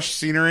lush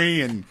scenery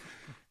and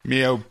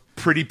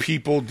pretty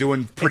people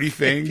doing pretty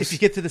things. If you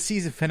get to the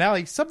season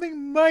finale,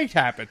 something might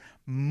happen.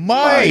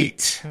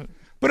 Might.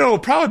 But it'll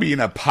probably be in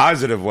a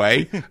positive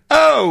way.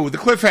 Oh, the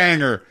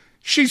cliffhanger.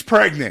 She's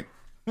pregnant.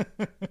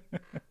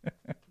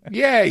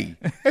 Yay.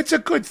 It's a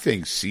good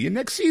thing. See you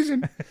next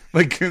season.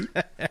 Like,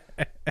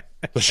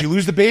 does she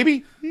lose the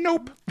baby?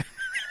 Nope.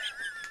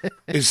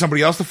 Is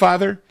somebody else the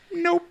father?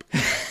 Nope.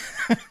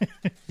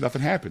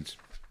 Nothing happens.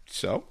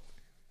 So,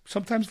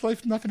 sometimes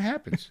life, nothing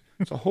happens.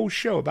 It's a whole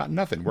show about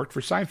nothing. Worked for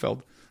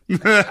Seinfeld.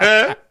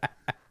 Okay,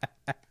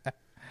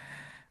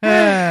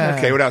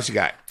 what else you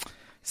got?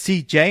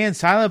 See Jay and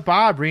Silent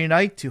Bob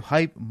reunite to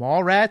hype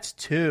Mallrats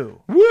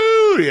 2.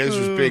 Woo! Yeah, this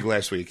was big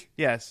last week.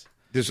 Yes.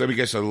 Let me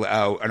guess, an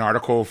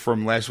article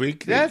from last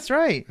week. That's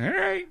right. All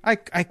right.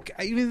 I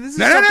mean, this is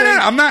no.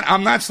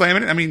 I'm not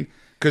slamming it. I mean,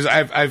 because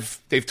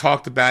they've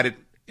talked about it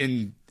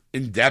in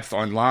depth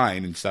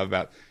online and stuff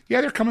about.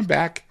 Yeah, they're coming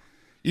back.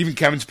 Even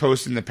Kevin's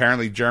posting.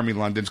 Apparently, Jeremy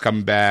London's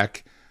coming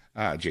back.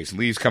 Jason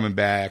Lee's coming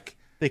back.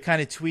 They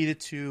kind of tweeted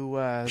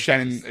to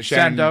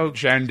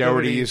Shannon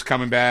Doherty is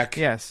coming back.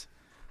 Yes.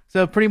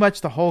 So pretty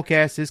much the whole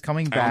cast is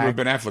coming back. I don't know what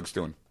Ben Affleck's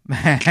doing.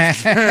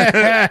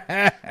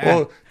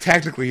 Well,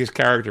 technically, his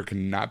character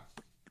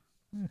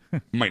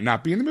might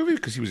not be in the movie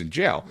because he was in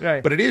jail.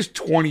 Right. But it is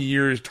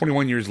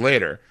 21 years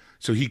later,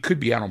 so he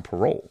could be out on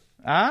parole.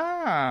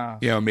 Ah.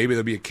 Maybe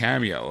there'll be a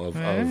cameo of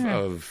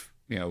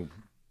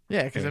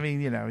Yeah, because I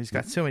mean, he's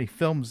got so many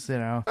films.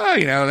 Oh,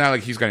 not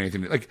like he's got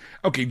anything. Like,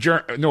 okay,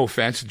 no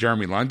offense to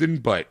Jeremy London,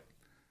 but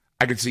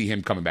I could see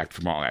him coming back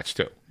from all that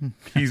too.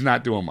 He's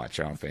not doing much,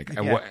 I don't think.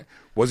 And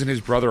wasn't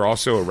his brother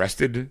also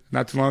arrested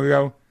not too long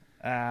ago?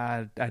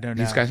 I don't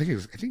know. I think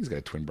he's got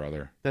a twin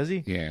brother. Does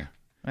he? Yeah.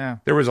 Yeah.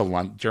 There was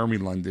a Jeremy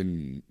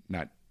London.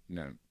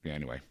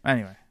 Anyway.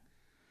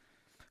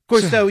 Of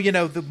course, though,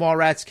 the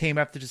Mallrats came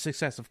after the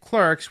success of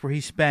Clerks, where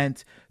he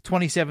spent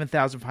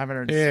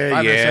 $27,500.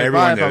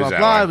 Everyone knows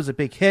that one. It was a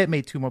big hit,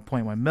 made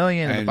 $2.1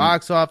 million in the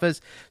box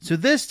office. So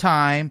this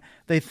time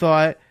they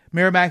thought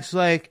Miramax was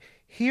like,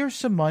 here's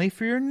some money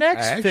for your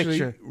next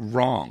picture.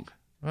 Wrong.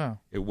 Oh.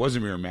 It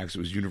wasn't Miramax. It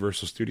was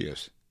Universal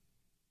Studios.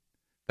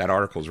 That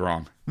article's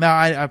wrong. No,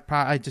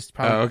 I just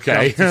probably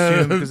okay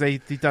because he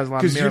does a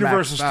lot of Miramax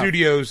Universal stuff.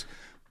 Studios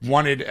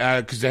wanted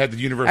because they had the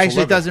Universal. Actually,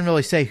 logo. it doesn't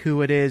really say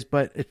who it is,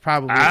 but it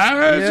probably.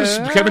 It's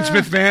just Kevin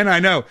Smith, man. I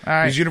know.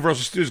 Right. These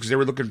Universal Studios because they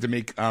were looking to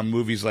make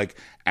movies like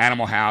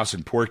Animal House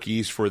and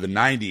Porky's for the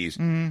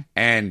 '90s,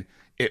 and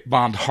it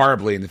bombed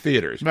horribly in the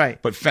theaters. Right.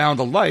 But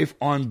found a life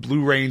on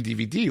Blu-ray and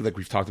DVD, like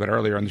we've talked about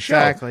earlier on the show.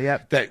 Exactly.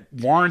 Yep. That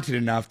warranted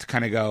enough to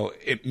kind of go.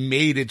 It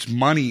made its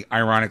money,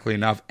 ironically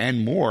enough,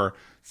 and more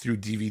through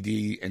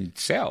DVD and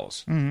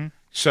sales. Mm-hmm.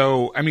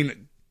 So, I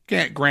mean,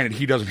 granted,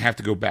 he doesn't have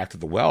to go back to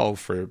the well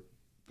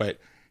but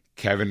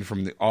Kevin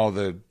from all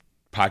the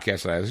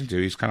podcasts that I listen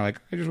to, he's kind of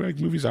like, I just want to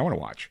make movies I want to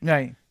watch.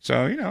 Right.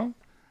 So,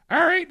 all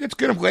right, that's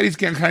good. I'm glad he's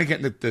getting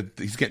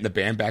the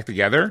band back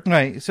together.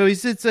 Right. So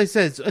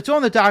it's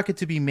on the docket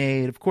to be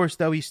made. Of course,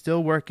 though, he's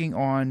still working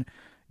on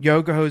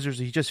Yoga Hosers.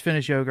 He just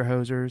finished Yoga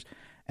Hosers,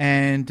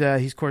 and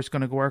he's of course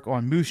going to work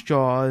on Moose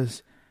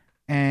Jaws.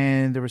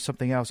 And there was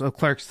something else.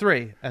 Clerks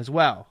 3 as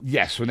well.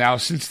 Yes. So now,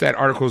 since that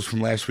article is from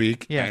last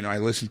week, and I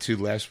listened to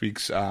last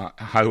week's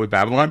Hollywood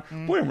Babylon,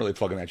 boy, I'm really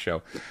plugging that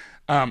show.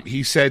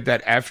 He said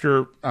that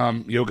after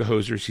Yoga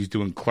Hosers, he's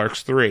doing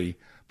Clerks 3.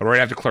 But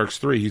right after Clerks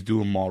 3, he's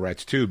doing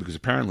Mallrats 2 because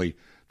apparently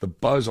the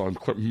buzz on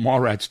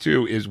Mallrats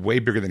 2 is way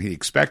bigger than he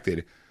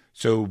expected.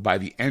 So by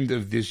the end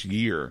of this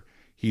year,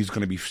 he's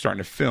going to be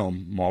starting to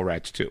film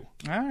Mallrats 2.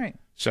 All right.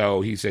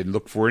 So he said,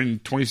 look for it in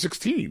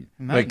 2016.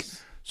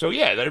 Nice.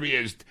 That'll be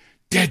his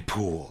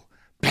Deadpool,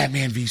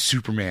 Batman v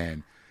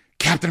Superman,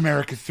 Captain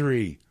America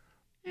 3,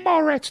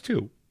 Mallrats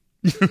 2.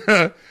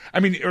 I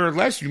mean, or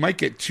unless you might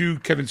get 2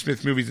 Kevin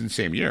Smith movies in the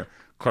same year,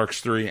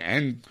 Clerks 3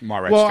 and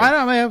Mallrats 2.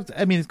 Well,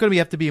 I mean, it's going to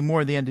have to be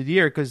more at the end of the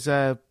year because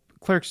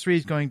Clerks 3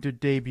 is going to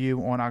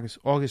debut on August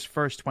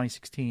 1st,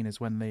 2016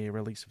 is when they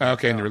release it.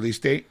 Okay, and the release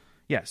date?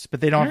 Yes, but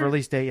they don't have a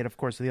release date yet, of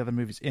course, of the other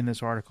movies in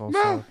this article.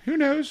 Well, so. who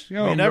knows?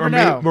 You never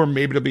know. Or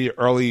maybe it'll be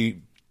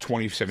early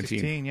 2017.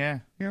 16, yeah.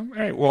 All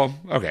right, well,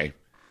 okay.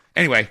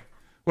 Anyway,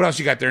 what else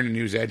you got there in the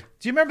news, Ed?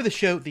 Do you remember the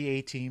show The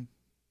A-Team?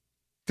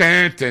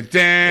 Dun, dun, dun,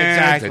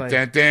 Exactly. Dun,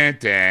 dun, dun,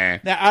 dun.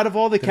 Now, out of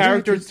all the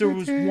characters, there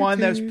was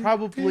one that was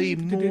probably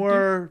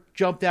more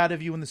jumped out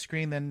of you on the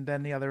screen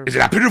than the other. Is it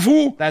a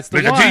pitiful? That's the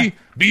Mr. one. T,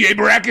 B.A.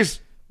 Baracus?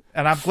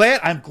 And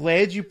I'm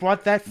glad you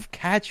brought that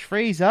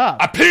catchphrase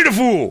up. A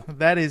pitiful.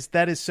 That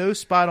is so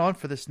spot on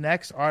for this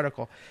next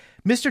article.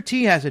 Mr.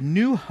 T has a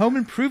new home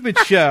improvement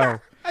show.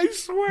 I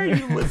swear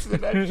you listen to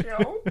that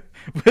show.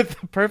 With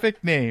the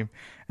perfect name.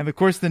 And of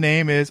course the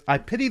name is I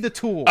Pity the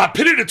Tool. I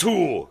pity the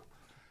tool.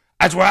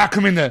 That's why I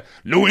come into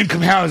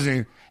low-income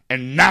housing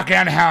and knock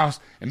down the house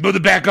and build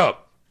it back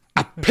up.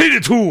 I pity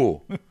the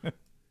tool.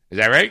 Is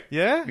that right?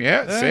 Yeah.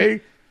 Yeah,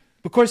 see?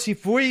 Of course,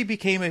 before he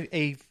became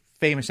a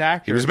famous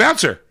actor. He was a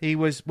bouncer. He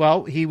was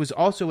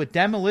also at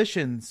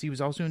Demolitions. He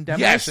was also in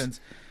Demolitions.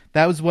 Yes.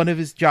 That was one of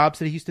his jobs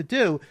that he used to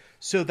do.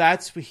 So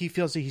that's what he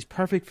feels that he's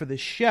perfect for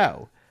this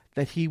show.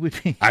 That he would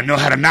be. I know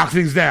how to knock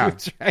things down.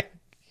 That's right.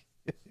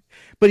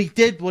 But he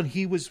did when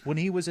he was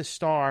a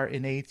star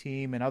in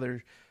A-Team and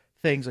other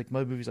things like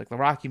movies like the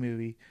Rocky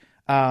movie.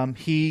 My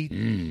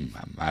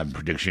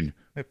prediction: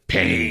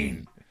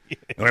 pain.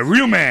 I'm a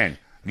real man.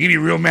 Give me a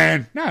real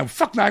man. No,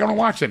 fuck no, I don't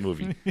watch that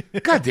movie.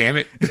 God damn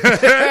it.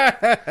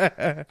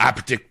 I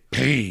predict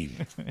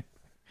pain.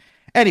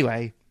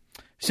 Anyway,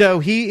 so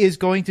he is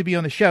going to be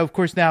on the show. Of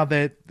course, now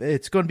that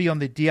it's going to be on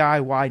the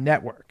DIY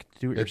network.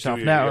 Do it yourself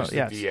now.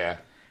 Yes. Yeah.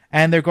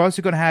 And they're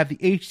also going to have the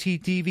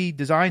HGTV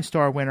Design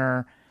Star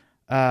winner,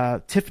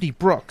 Tiffany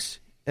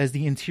Brooks, as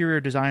the interior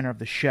designer of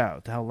the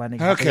show to help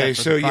lending. Okay,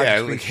 so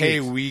yeah, like,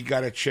 hey, we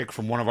got a chick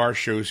from one of our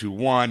shows who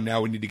won.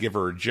 Now we need to give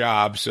her a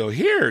job. So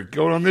here,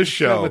 go on this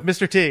show. With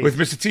Mr. T. With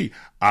Mr. T.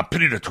 I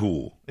pity the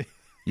tool.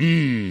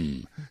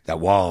 That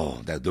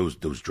wall,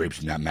 those drapes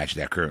do not match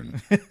that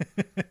curtain.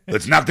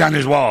 Let's knock down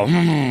this wall.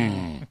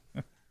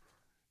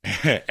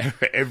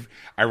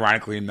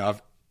 Ironically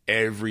enough,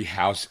 every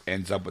house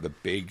ends up with a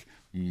big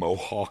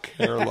mohawk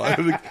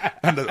hairline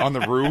on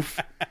the roof.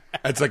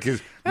 That's like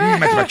his.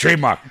 That's my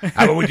trademark.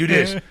 How about we do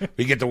this?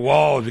 We get the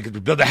walls. We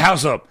build the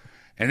house up,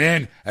 and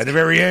then at the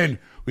very end,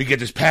 we get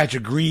this patch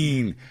of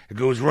green. It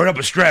goes right up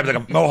a strap like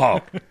a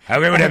mohawk. How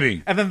would that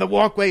be? And then the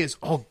walkway is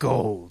all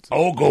gold.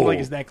 All gold. Like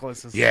his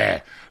necklaces.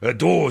 Yeah, the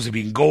doors have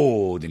been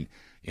gold, and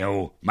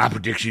my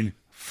prediction: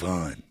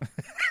 fun.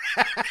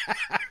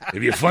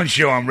 It'll be a fun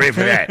show. I'm ready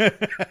for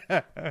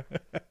that.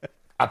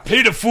 I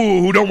pay the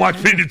fool who don't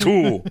watch Pity the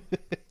Tool.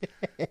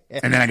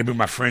 And then I can bring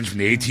my friends from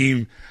the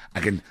A-Team.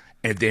 And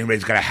if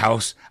anybody's got a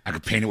house, I can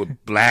paint it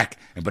with black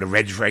and put a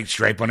red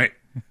stripe on it.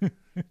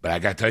 But I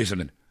got to tell you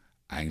something.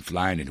 I ain't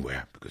flying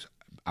anywhere because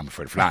I'm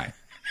afraid of flying.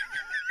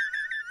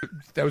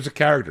 That was a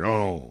character.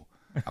 Oh,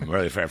 I'm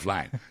really afraid of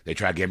flying. They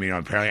tried to get me on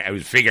apparently. It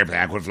was a figure plane.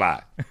 I couldn't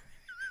fly.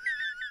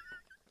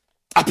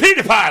 I paid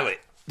the pilot.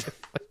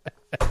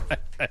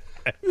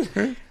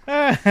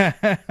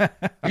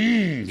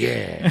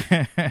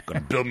 Yeah.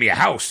 Gonna build me a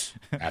house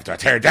after I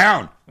tear it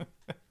down.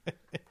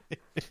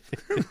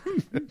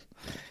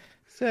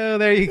 So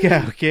there you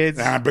go, kids.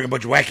 I bring a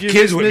bunch of wacky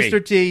kids with Mr. me.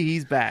 T,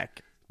 he's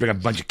back. Bring a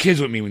bunch of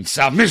kids with me when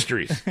solve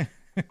mysteries.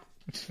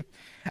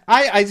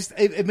 I just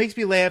it makes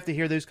me laugh to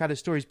hear those kind of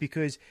stories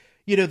because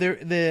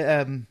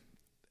the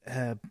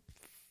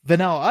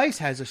Vanilla Ice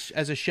has a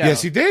show.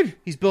 Yes, he did.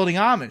 He's building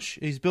Amish.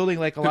 He's building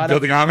like a lot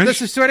building of Amish. That's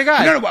the swear to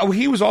God. No,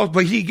 he was all,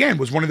 but he again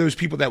was one of those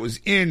people that was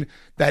in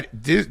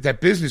that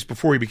business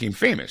before he became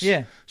famous.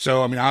 Yeah.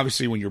 So I mean,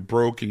 obviously, when you're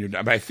broke and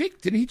but I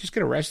think didn't he just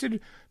get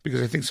arrested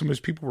because I think some of those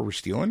people were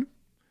stealing?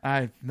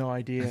 I have no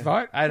idea.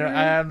 I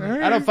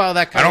don't follow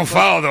that. I don't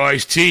follow the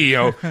iced tea.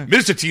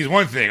 Mr. T is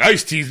one thing.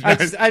 Iced tea is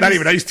not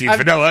even iced tea. It's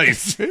vanilla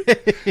ice.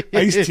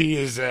 Iced tea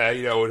is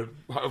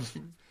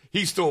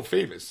he's still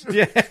famous.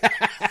 Yeah.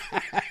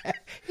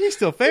 He's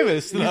still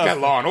famous. He's got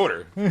Law and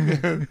Order.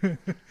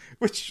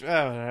 Which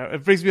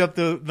it brings me up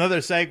to another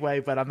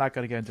segue, but I'm not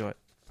going to get into it.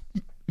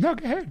 No,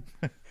 go ahead.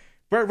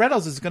 Burt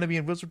Reynolds is going to be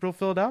in Wizardville,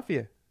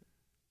 Philadelphia.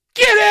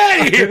 Get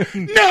out of here!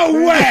 No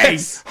way!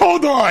 Yes.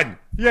 Hold on.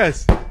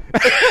 Yes.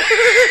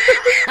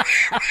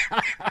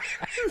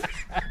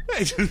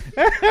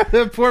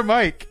 Poor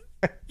Mike.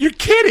 You're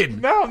kidding.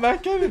 No, I'm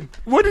not kidding.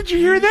 When did you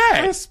hear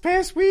that? This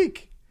past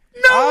week.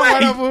 No way.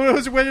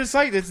 It was a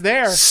site. It's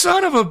there.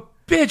 Son of a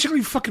bitch. I'm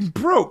gonna be fucking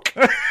broke.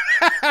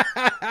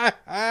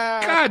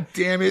 God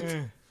damn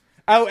it.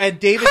 Oh, and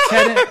David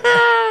Tennant.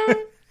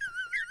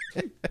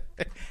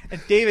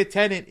 And David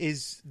Tennant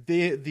is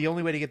the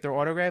only way to get their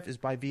autograph is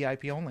by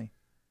VIP only.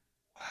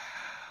 Wow.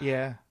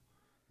 Yeah.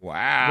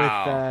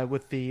 Wow.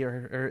 With the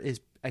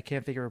I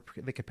can't think of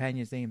the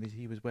companion's name that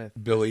he was with.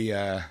 Billy.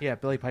 Yeah,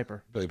 Billy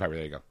Piper. Billy Piper.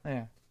 There you go.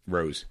 Yeah.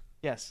 Rose.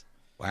 Yes.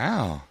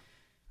 Wow.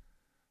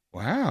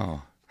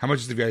 How much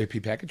is the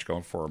VIP package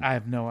going for him? I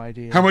have no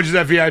idea. How much is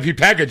that VIP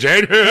package,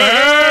 Ed?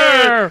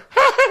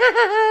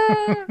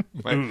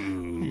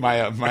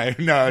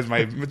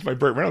 It's my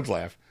Burt Reynolds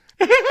laugh.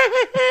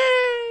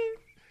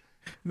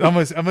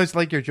 almost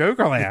like your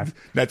Joker laugh.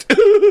 That's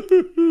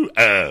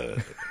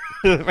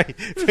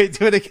wait,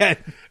 do it again.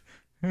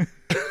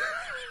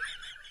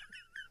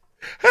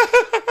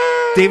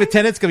 David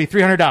Tennant's gonna be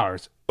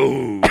 $300.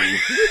 Ooh.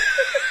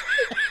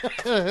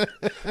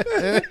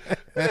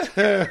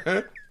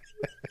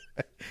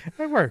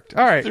 It worked.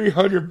 All right.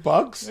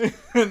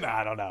 $300?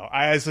 I don't know.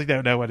 I honestly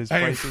don't know what his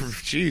price is.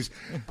 Jeez.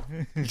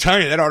 I'm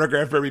telling you, that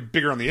autograph better be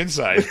bigger on the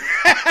inside.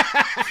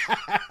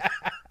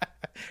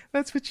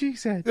 That's what she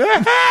said.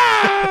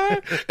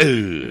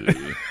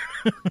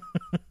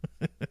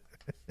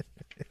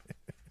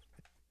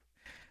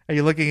 Are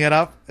you looking it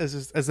up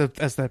as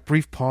that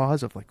brief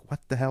pause of like, what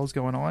the hell's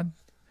going on?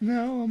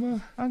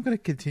 No, I'm going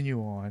to continue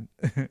on.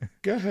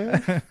 Go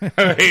ahead.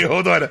 Hey,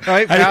 hold on. All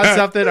right, found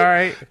something. All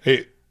right.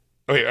 Hey,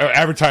 wait,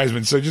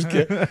 advertisement. So just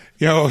get,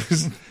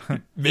 just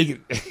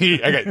make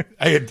it.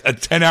 I got a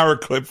 10-hour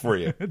clip for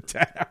you.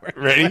 10-hour.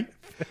 Ready?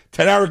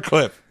 10-hour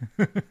clip.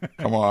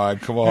 Come on.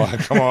 4,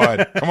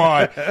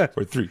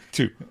 3,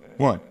 2,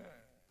 1,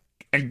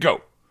 and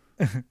go.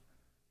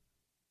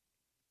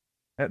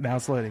 Now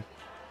it's loading.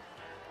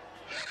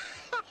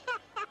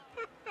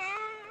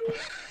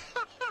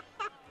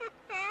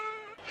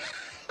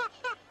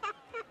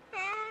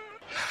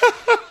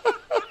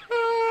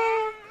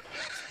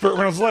 Burt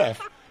Reynolds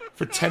laugh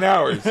for 10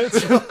 hours.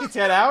 It's really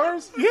 10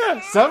 hours? Yeah.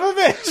 Son of a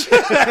bitch.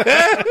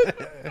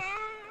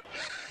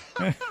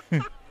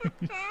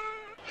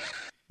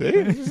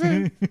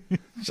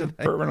 See?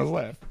 Burt Reynolds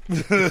laugh.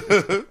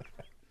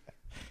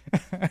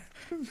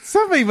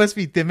 Somebody must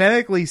be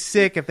dementically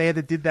sick if they had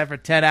to do that for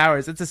 10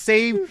 hours. It's the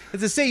same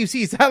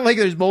scene. It's not like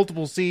there's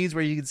multiple scenes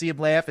where you can see him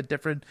laugh at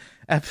different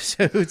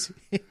episodes.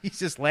 He's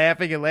just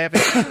laughing and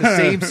laughing. The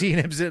same scene,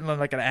 him sitting on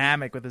like a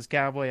hammock with his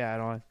cowboy hat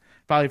on.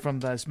 Probably from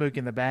the Smokey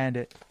and the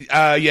Bandit.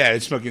 Yeah,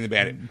 it's Smokey and the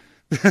Bandit.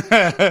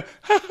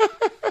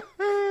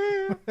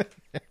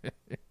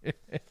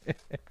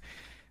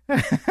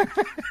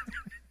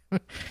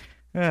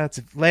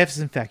 Laughs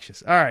is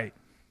infectious. All right.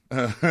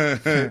 All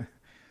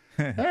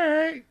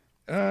right.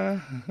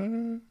 Now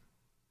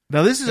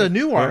this is a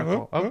new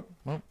article. Oh.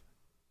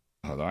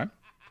 Hold on.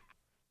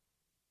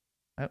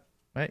 Oh,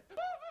 wait.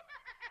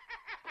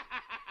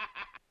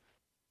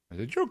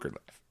 There's a Joker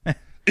laugh.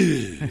 All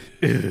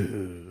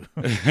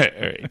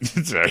right.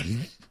 Sorry.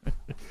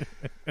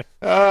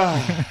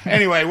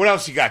 Anyway, what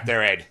else you got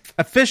there, Ed?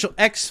 Official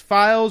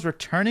X-Files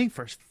returning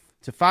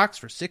to Fox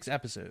for 6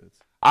 episodes.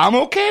 I'm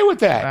okay with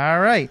that. All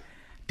right.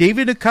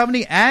 David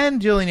Duchovny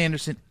and Gillian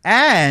Anderson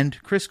and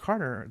Chris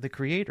Carter, the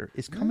creator,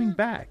 is coming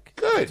back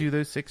to do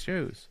those 6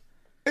 shows.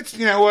 It's,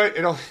 you know what?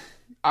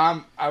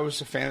 I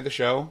was a fan of the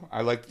show.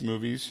 I liked the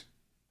movies.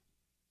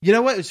 You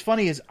know what was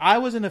funny is I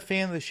wasn't a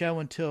fan of the show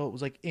until it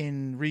was like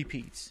in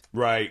repeats.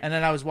 Right. And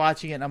then I was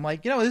watching it and I'm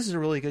like, this is a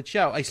really good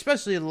show. I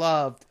especially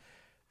loved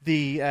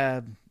the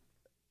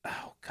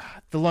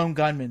the Lone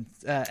Gunman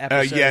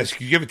episode.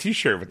 Yes, you have a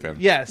T-shirt with them.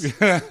 Yes.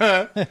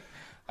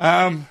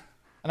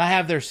 And I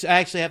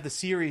actually have the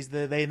series.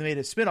 They made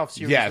a spin-off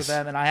series with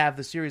them, and I have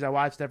the series. I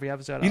watched every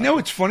episode. You know,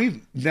 it's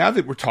funny now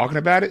that we're talking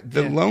about it.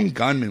 The Lone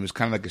Gunman was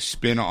kind of like a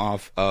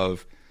spin-off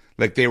of,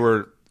 like, they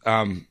were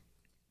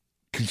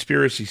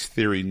conspiracy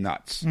theory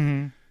nuts,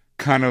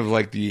 kind of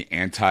like the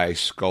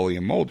anti-Scully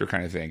and Mulder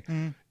kind of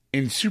thing.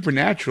 In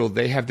Supernatural,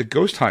 they have the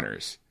ghost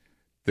hunters.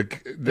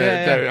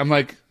 I'm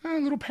like, a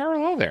little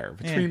parallel there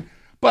between.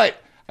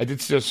 But I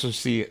did also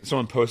see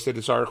someone posted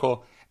this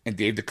article, and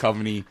Dave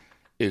Duchovny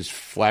is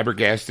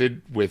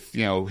flabbergasted with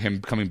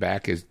him coming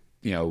back as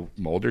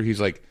Mulder.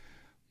 He's like,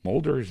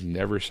 Mulder has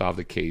never solved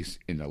a case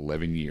in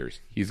 11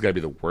 years. He's got to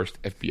be the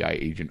worst FBI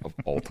agent of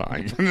all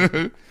time.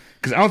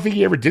 Because I don't think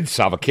he ever did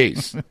solve a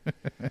case.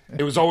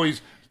 It was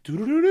always,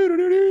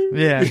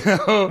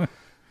 yeah.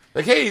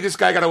 Like, hey, this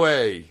guy got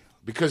away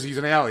because he's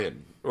an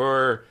alien.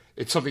 Or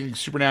it's something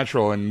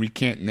supernatural and we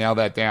can't nail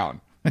that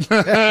down. It's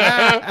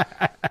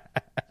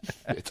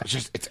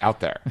out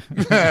there.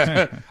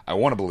 I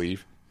want to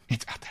believe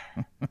it's out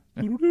there.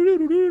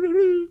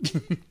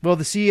 Well,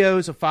 the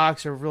CEOs of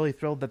Fox are really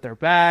thrilled that they're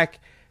back.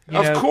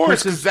 Of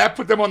course, because that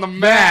put them on the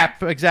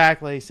map.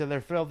 Exactly. So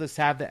they're thrilled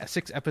to have the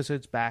 6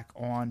 episodes back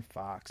on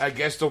Fox. I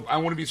guess I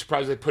wouldn't be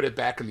surprised if they put it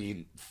back in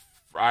the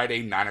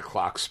Friday 9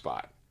 o'clock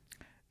spot.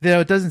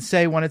 It doesn't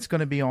say when it's going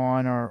to be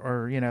on,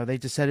 or they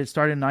just said it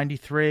started in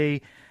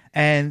 '93,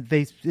 and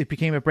it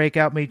became a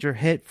breakout major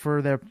hit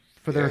for their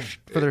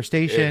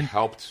station. It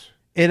helped.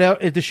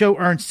 The show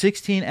earned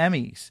 16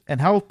 Emmys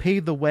and helped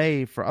pave the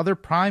way for other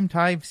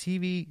primetime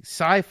TV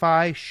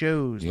sci-fi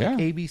shows like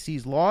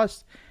ABC's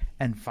Lost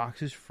and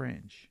Fox's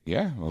Fringe.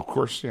 Yeah, well, of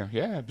course,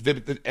 yeah.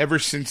 But ever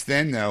since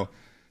then, though,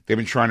 they've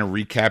been trying to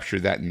recapture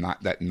that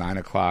 9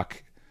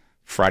 o'clock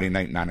Friday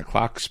night 9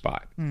 o'clock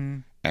spot,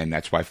 and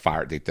that's why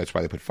they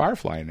put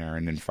Firefly in there,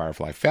 and then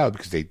Firefly failed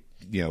because they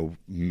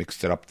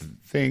mixed it up to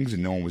things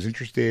and no one was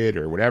interested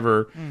or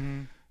whatever.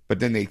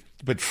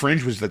 But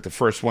Fringe was like the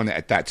first one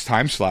at that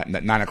time slot, in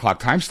that 9 o'clock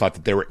time slot,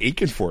 that they were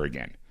aching for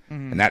again,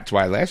 and that's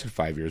why it lasted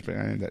 5 years.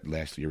 But that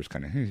last year was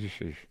kind of.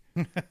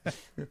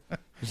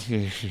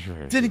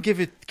 Didn't give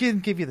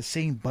you the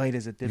same bite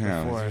as it did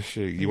before.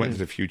 You went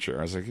into the future.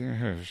 I was like,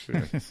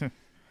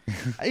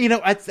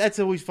 that's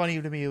always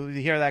funny to me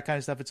to hear that kind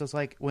of stuff. It's just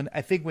like when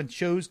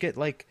shows get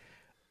like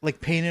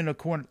painted in a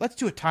corner. Let's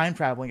do a time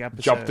traveling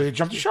episode.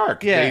 Jump the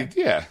shark.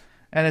 Yeah.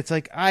 And it's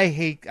like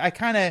I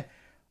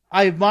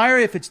admire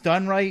if it's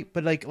done right,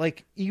 but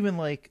even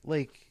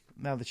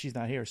now that she's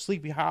not here,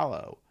 Sleepy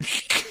Hollow,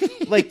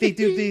 like they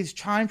do these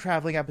time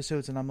traveling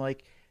episodes, and I'm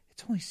like,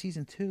 it's only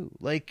season 2.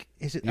 Like,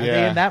 are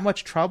they in that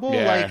much trouble?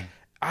 Yeah. Like,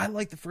 I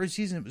liked the first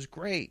season; it was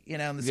great.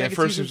 And the second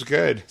first season was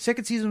good.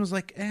 Second season was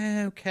like,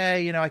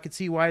 okay. I could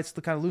see why it's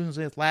kind of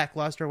losing its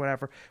lackluster or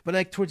whatever.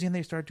 But towards the end,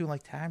 they started doing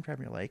time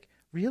travel. You're like,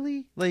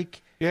 really?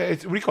 Like,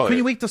 what do you call it? Can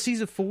you wait till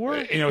season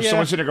 4?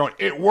 Someone's sitting there going,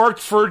 "It worked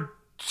for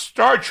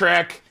Star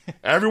Trek.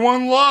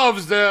 Everyone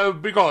loves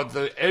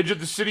the edge of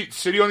the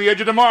city on the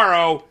edge of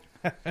tomorrow."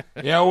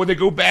 When they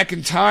go back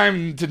in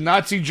time to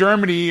Nazi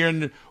Germany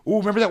and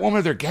remember that one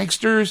of their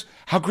gangsters?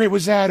 How great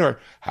was that? Or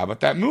how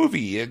about that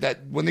movie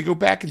that when they go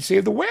back and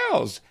save the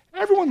whales?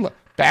 Everyone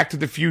Back to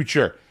the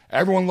Future.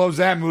 Everyone loves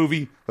that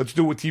movie. Let's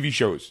do it with TV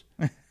shows.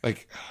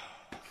 Like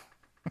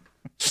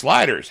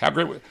Sliders. How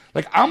great!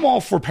 Like I'm all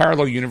for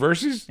parallel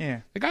universes. Yeah.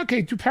 Like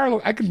okay,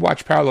 I can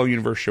watch parallel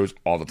universe shows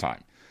all the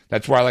time.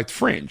 That's why I liked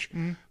Fringe.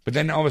 But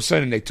then all of a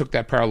sudden they took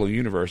that parallel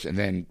universe and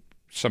then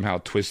somehow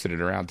twisted it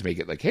around to make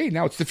it like, hey,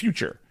 now it's the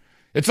future.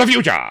 It's the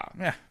future.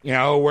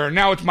 Yeah. Where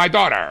now it's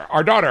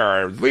our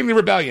daughter, leading the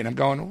rebellion. I'm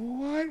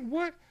going,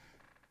 what?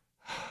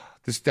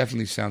 This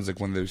definitely sounds like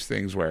one of those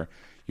things where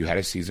you had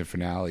a season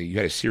finale, you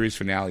had a series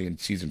finale in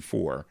season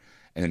 4,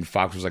 and then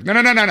Fox was like, no.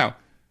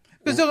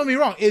 Because don't get me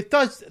wrong, it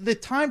does. The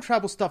time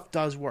travel stuff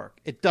does work.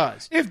 It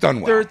does. If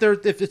done well.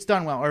 If it's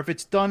done well, or if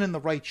it's done in the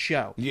right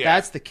show. Yeah.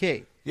 That's the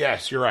key.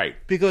 Yes, you're right.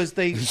 Because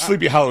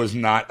Sleepy Hollow is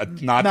not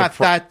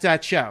that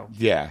show.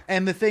 Yeah.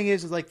 And the thing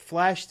is like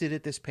Flash did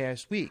it this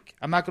past week.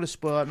 I'm not going to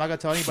spoil it. I'm not going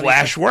to tell anybody.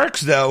 Flash works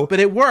though, but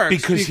it works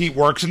because he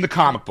works in the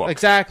comic book.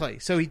 Exactly.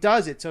 So he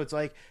does it. So it's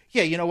like,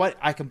 yeah, you know what?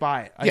 I can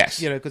buy it. Yes.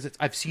 Because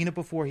I've seen it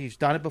before. He's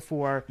done it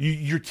before.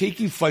 You're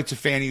taking flights of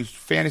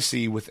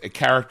fantasy with a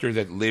character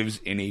that lives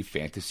in a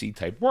fantasy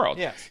type world.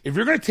 Yes. If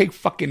you're going to take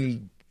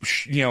fucking,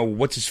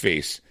 what's his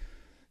face,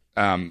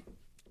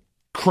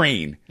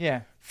 Crane.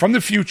 Yeah. From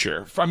the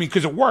future,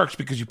 because it works,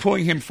 because you're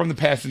pulling him from the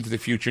past into the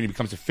future and he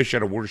becomes a fish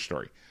out of water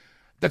story.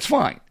 That's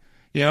fine.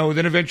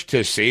 Then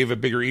eventually to save a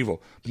bigger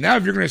evil. But now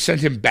if you're going to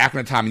send him back in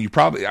the time, and you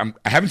probably, I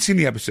haven't seen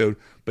the episode,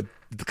 but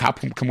the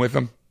cop can come with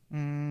him?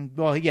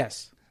 Well,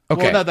 yes.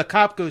 Okay. Well, no, the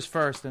cop goes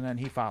first and then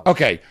he follows.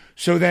 Okay.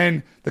 So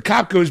then the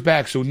cop goes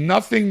back. So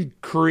nothing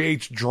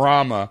creates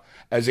drama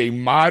as a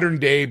modern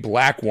day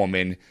black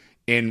woman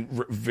in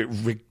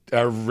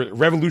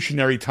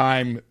revolutionary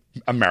time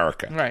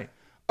America. Right.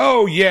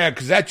 Oh, yeah,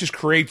 because that just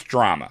creates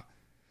drama.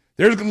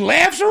 There's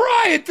laughs a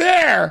riot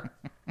there.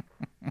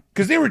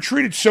 Because they were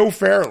treated so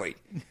fairly.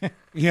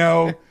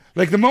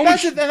 Like the moment,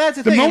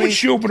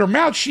 she opened her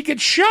mouth, she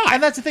gets shot.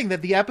 And that's the thing,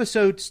 that the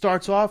episode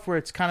starts off where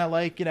it's kind of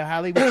like,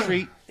 how they would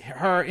treat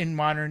her in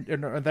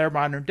their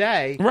modern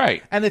day.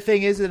 Right. And the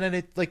thing is, and then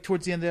it, like,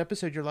 towards the end of the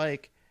episode, you're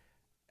like,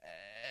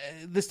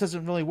 this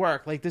doesn't really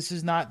work. Like, this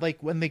is not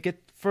like when they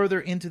get further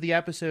into the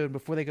episode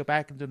before they go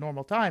back into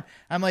normal time.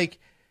 I'm like,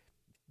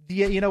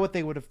 yeah, you know what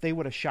they would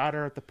have shot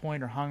her at the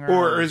point or hung her.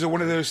 Or is it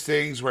one of those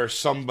things where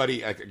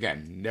somebody, like,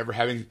 again, never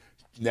having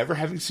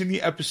seen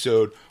the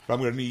episode, but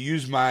I'm going to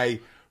use my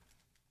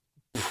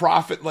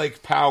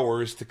prophet-like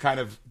powers to kind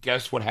of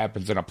guess what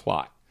happens in a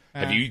plot.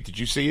 Did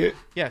you see it?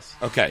 Yes.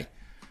 Okay.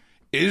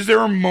 Is there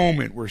a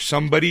moment where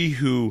somebody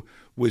who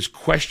was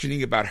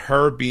questioning about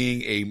her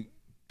being a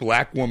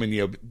black woman,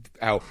 you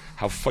know,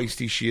 how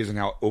feisty she is and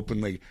how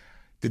openly,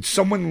 did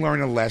someone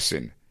learn a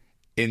lesson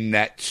in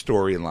that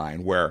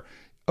storyline where,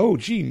 oh,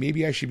 gee,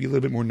 maybe I should be a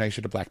little bit more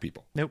nicer to black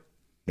people? Nope.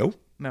 Nope?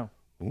 No.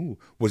 Ooh.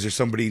 Was there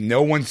somebody,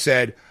 no one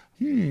said,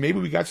 maybe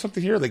we got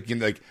something here? Like, you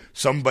know, like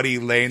somebody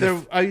laying there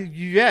was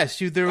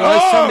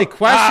somebody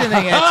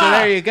questioning it, so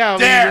there you go.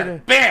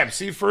 There, bam!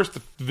 See, first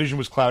the vision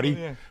was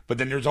cloudy, but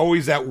then there's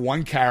always that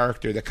one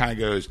character that kind of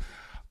goes,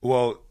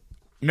 well,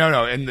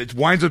 no, and it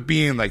winds up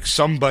being like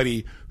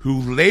somebody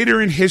who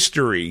later in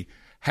history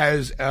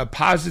has a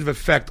positive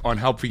effect on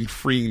helping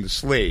freeing the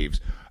slaves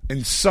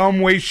in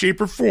some way, shape,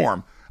 or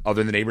form,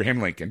 other than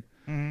Abraham Lincoln,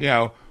 you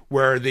know,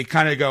 where they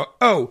kind of go,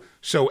 oh,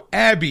 so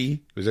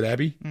Abby, was it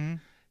Abby?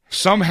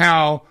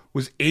 Somehow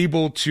was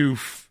able to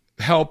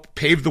help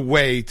pave the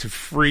way to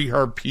free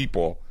her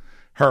people,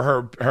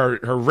 her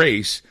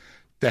race,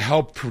 to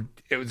help.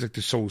 It was like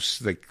the soul,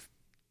 like,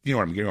 you know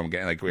what I'm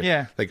getting, like,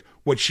 like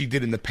what she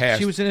did in the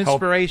past. She was an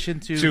inspiration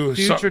to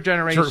future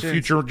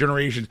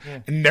generations,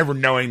 and never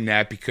knowing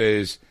that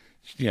because,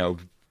 you know,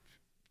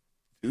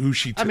 who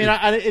she. I mean,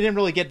 I didn't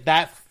really get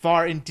that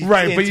far into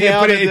right, but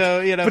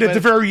at the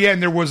very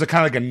end, there was a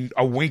kind of like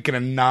a wink and a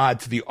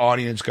nod to the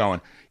audience, going,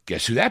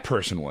 guess who that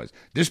person was?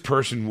 This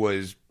person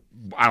was,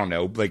 I don't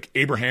know, like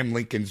Abraham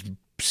Lincoln's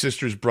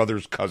sister's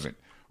brother's cousin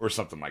or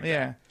something like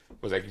that.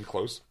 Was that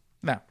close?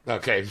 No.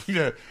 Okay.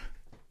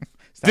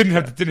 Didn't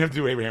have to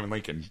do Abraham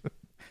Lincoln.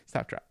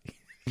 Stop trying.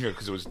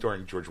 Because it was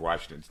during George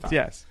Washington's time.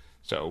 Yes.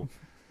 So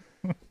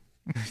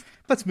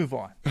let's move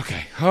on.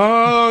 Okay.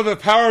 Oh, the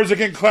powers are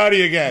getting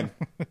cloudy again.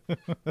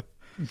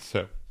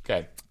 So,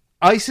 okay.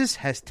 ISIS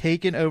has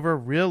taken over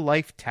real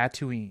life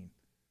Tatooine.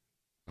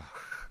 What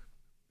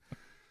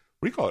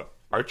do you call it?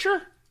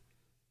 Archer?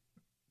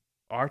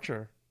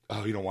 Archer.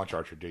 Oh, you don't watch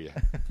Archer, do you?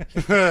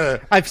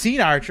 I've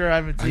seen Archer. I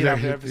haven't seen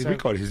every episode. We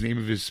call it, his name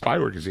of his spy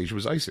organization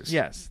was ISIS.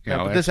 Yes.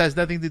 But this has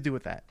nothing to do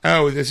with that.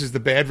 Oh, this is the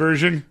bad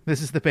version?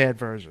 This is the bad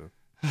version.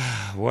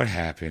 What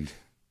happened?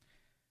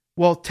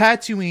 Well,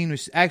 Tatooine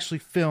was actually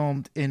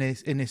filmed in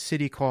a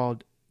city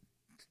called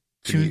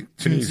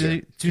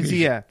Tunisia.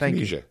 Thank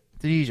you.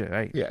 Tunisia,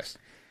 right? Yes.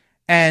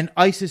 And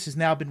ISIS has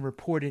now been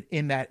reported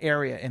in that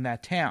area, in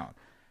that town.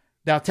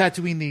 Now,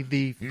 Tatooine,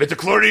 the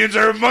midichlorians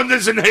are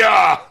abundant in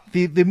here.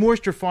 The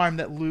moisture farm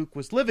that Luke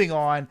was living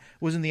on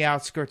was in the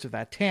outskirts of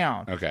that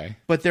town. Okay,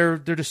 but they're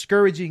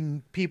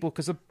discouraging people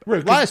because a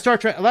lot of Star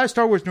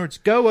Wars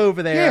nerds go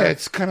over there. Yeah,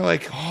 it's kind of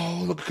like,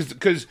 oh, look,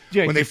 because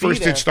when they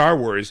first did Star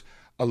Wars,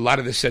 a lot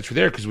of the sets were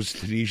there because it was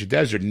Tunisia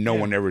desert. No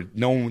one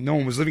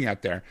was living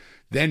out there.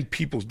 Then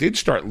people did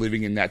start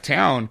living in that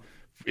town.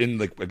 In,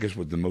 like, I guess,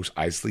 with the most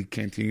Isley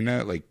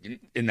Cantina, like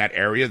in that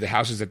area, the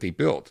houses that they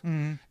built.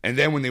 And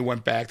then when they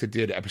went back to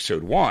did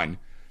episode 1,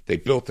 they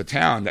built the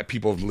town that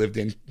people have lived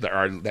in,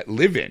 that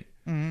live in.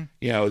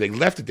 You know, they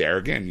left it there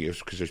again,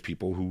 because there's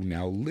people who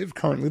now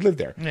currently live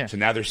there. Yeah. So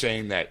now they're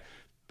saying that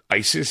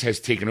ISIS has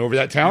taken over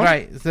that town.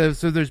 Right. So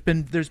there's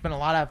been a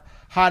lot of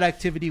hot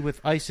activity with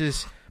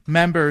ISIS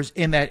members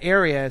in that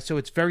area. So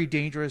it's very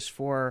dangerous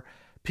for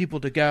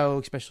people to go,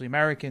 especially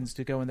Americans,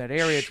 to go in that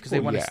area because they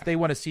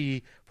want to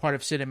see part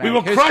of cinematic history. We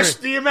will crush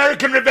the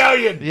American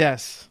rebellion.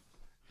 Yes.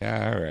 All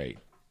right.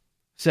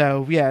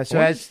 So yeah. So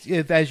as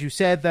you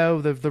said,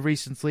 though, the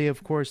recently,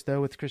 of course,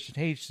 though, with Christian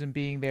Hayden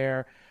being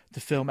there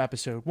to film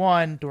episode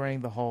 1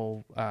 during the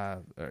whole,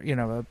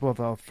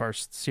 the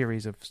first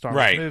series of Star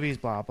Wars movies,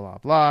 blah blah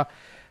blah.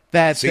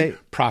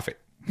 Profit.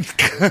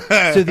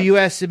 So the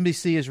U.S.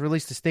 Embassy has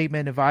released a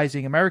statement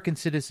advising American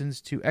citizens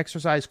to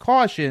exercise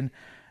caution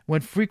when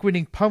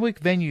frequenting public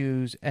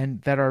venues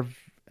and that are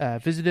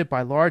visited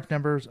by large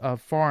numbers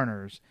of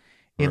foreigners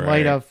in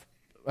light of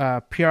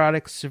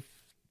periodic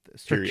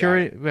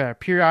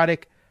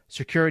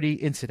security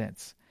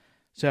incidents.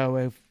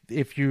 So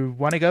if you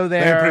want to go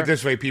there, let me put it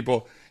this way,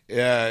 people.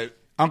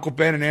 Uncle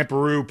Ben and Aunt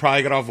Beru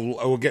probably got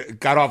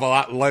off a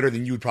lot lighter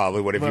than you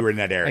probably would if you were in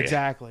that area.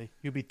 Exactly.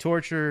 You'd be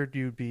tortured.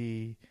 You'd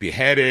be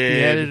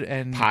beheaded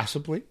and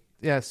possibly.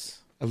 Yes.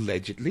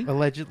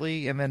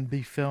 Allegedly, and then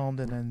be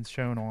filmed and then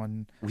shown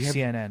on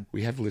CNN.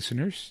 We have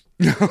listeners.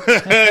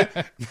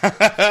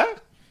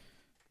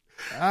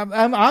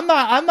 I'm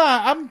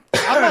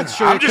not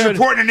sure. I'm just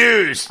reporting the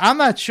news. I'm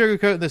not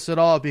sugarcoating this at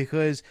all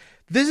because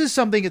this is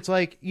something. It's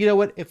like, you know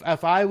what?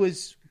 If I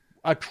was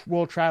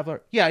world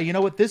traveler. Yeah, you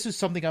know what? This is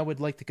something I would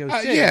like to go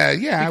see. Yeah.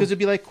 Because it'd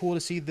be like cool to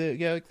see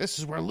like, this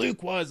is where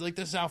Luke was. Like,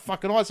 this is how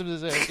fucking awesome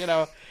this is. You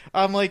know,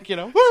 I'm like,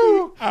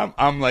 woo.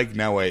 I'm like,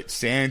 no wait,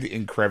 sand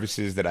in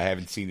crevices that I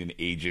haven't seen in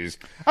ages.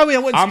 I mean, I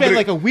wouldn't spend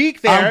like a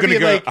week there. I'm gonna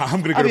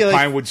go to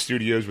Pinewood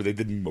Studios where they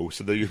did most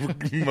of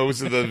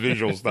the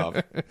visual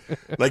stuff.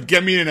 Like,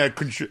 get me in a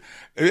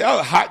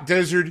hot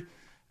desert,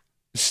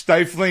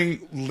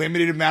 stifling,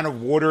 limited amount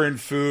of water and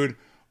food,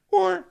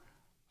 or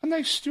a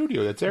nice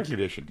studio that's air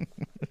conditioned.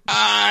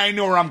 I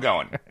know where I'm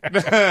going.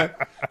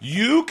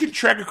 You can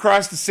trek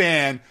across the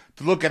sand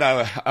to look at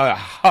a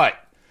hut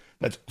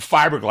that's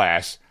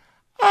fiberglass.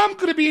 I'm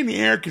going to be in the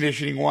air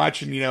conditioning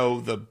watching,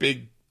 the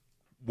big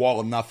wall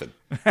of nothing.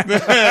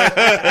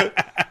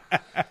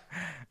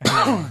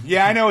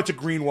 Yeah, I know it's a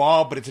green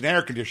wall, but it's an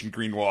air conditioned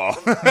green wall.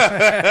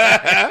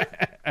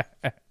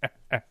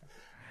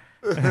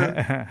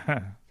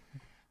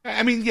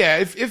 I mean, yeah,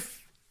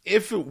 if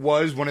it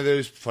was one of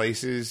those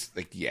places,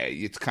 like, yeah,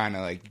 it's kind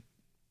of like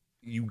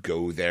you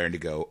go there and to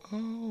go,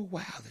 oh,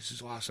 wow, this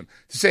is awesome.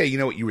 To say, you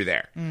know what, you were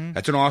there. Mm-hmm.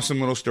 That's an awesome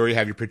little story. You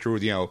have your picture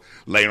with,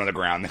 laying on the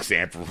ground next to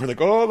Aunt Peru. Like,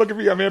 oh, look at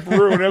me, I'm Aunt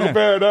Peru, and that's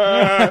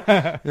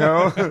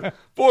bad.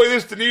 Boy,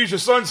 this Tunisia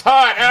sun's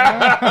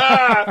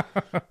hot.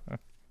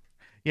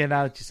 Yeah,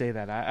 now that you say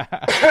that,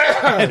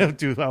 I don't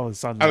do well with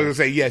sunlight. I was going to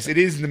say, yes, it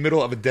is in the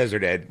middle of a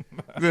desert, Ed.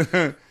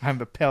 I'm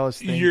the palest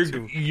thing.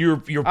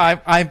 You're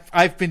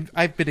I've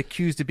been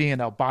accused of being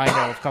an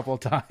albino a couple of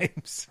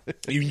times.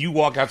 You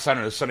walk outside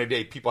on a sunny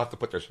day, people have to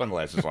put their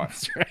sunglasses on.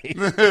 That's right.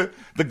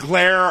 The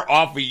glare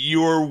off of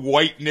your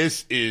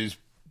whiteness is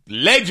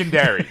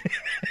legendary.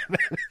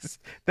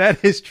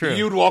 That is true.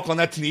 You'd walk on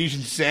that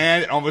Tunisian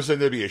sand, and all of a sudden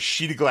there'd be a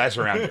sheet of glass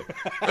around you.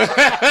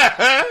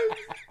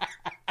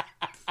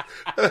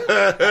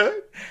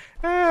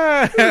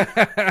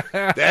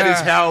 That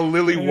is how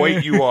lily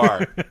white you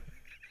are.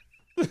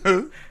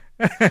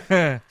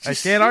 I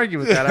can't argue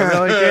with that. I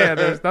really can't.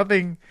 There's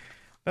nothing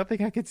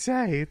I could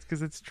say. It's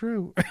because it's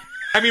true.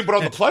 I mean, but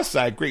on the plus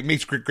side,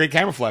 makes great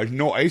camouflage.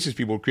 No ISIS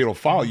people will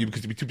follow you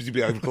because they'd be too busy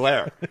being the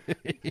glare.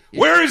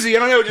 Where is he? I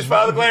don't know. Just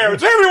follow the glare.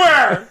 It's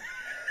everywhere.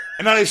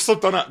 And now they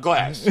slipped on that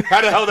glass.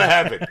 How the hell did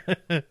that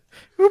happen?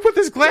 Who put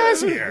this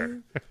glass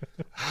here?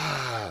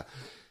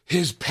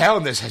 His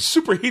paleness has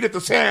superheated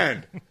the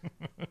sand.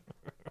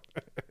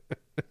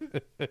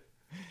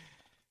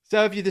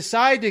 So if you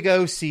decide to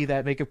go see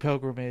that, make a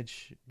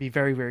pilgrimage, be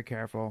very, very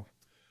careful.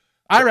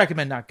 I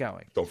recommend not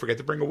going. Don't forget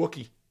to bring a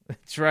Wookiee.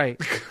 That's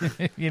right.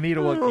 You need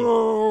a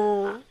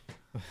Wookiee.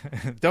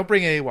 Don't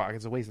bring any Ewok.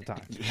 It's a waste of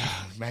time.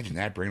 Imagine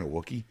that, bringing a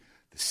Wookiee.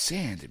 The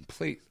sand and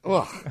plate.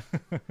 Ugh.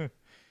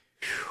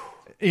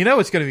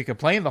 It's going to be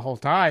complaining the whole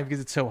time because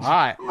it's so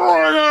hot.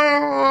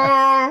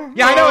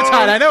 Yeah, I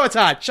know it's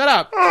hot. Shut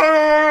up.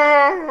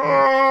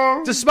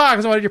 Just smile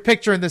because I wanted your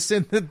picture next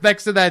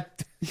to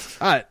that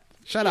hut.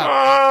 Shut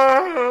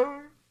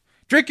up.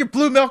 Drink your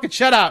blue milk and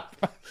shut up.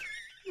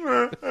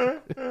 All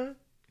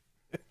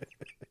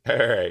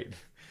right.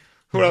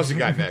 What else you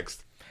got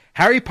next?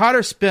 Harry Potter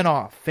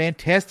spinoff.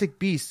 Fantastic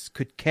Beasts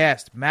could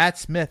cast Matt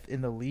Smith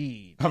in the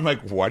lead. I'm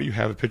like, why do you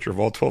have a picture of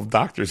all 12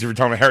 doctors if you're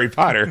talking about Harry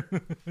Potter?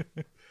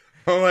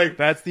 I'm like,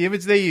 that's the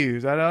image they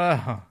use. I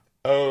don't know.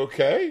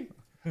 Okay.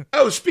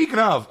 Oh, speaking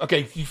of,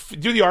 okay, you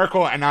do the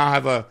article, and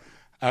I'll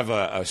have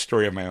a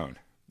story of my own.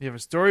 You have a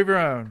story of your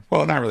own?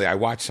 Well, not really. I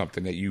watched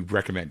something that you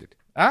recommended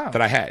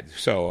that I had,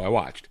 so I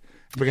watched.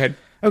 Go ahead.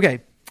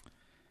 Okay.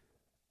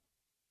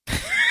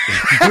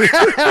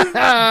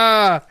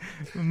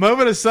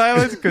 Moment of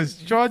silence because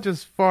Sean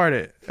just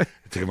farted.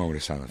 Take a moment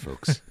of silence,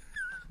 folks.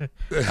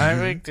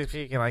 I'm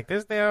speaking like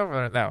this now,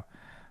 or no?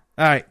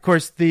 All right. Of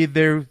course, they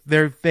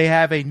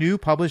have a new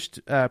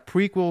published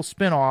prequel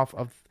spinoff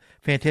of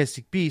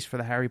Fantastic Beasts for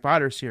the Harry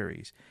Potter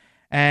series,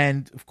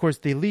 and of course,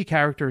 the lead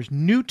character is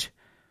Newt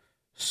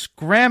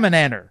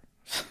Scamander.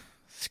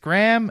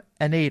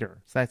 Scamander.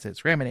 So that's it.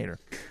 Scamander.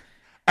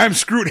 I'm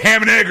Scroot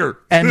Hammenegger.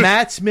 And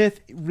Matt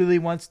Smith really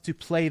wants to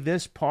play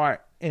this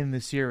part in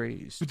the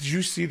series. Did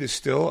you see the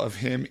still of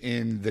him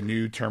in the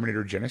new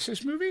Terminator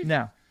Genesis movie?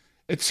 No.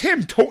 It's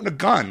him toting a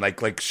gun,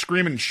 like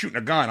screaming and shooting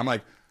a gun. I'm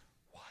like,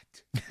 what?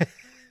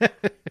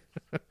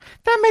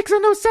 That makes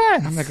no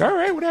sense. I'm like, all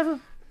right, whatever.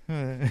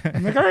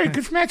 I'm like, all right,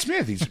 good for Matt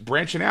Smith. He's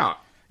branching out.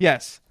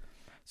 Yes.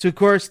 So, of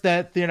course,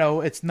 that,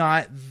 it's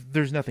not,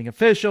 there's nothing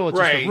official. It's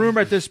just a rumor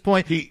at this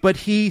point. But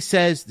he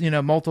says,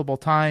 multiple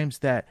times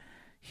that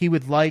he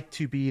would like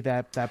to be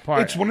that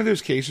part. It's one of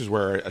those cases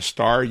where a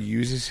star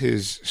uses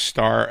his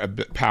star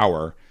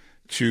power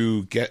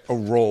to get a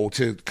role,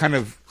 to kind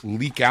of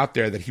leak out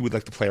there that he would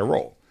like to play a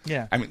role.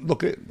 Yeah. I mean,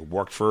 look, it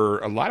worked for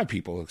a lot of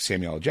people.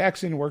 Samuel L.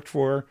 Jackson worked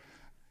for,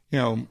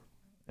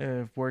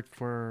 worked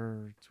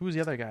for, who was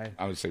the other guy?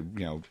 I would say,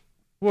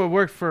 Well, it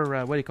worked for,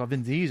 what do you call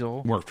Vin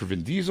Diesel. Worked for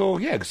Vin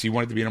Diesel, yeah, because he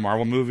wanted to be in a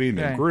Marvel movie, and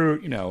then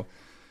Groot,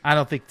 I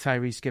don't think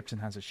Tyrese Gibson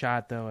has a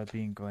shot, though, at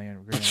being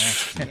Green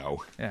Lantern.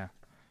 No. Yeah.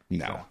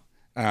 No.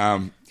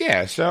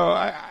 So,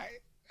 all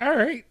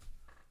right.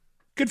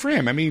 Good for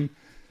him. I mean,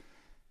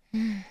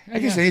 I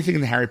guess anything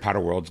in the Harry Potter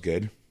world's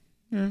good.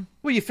 Yeah.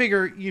 Well, you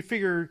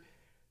figure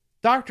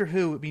Doctor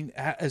Who, I mean,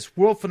 as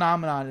world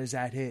phenomenon as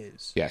that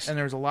is. Yes. And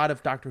there's a lot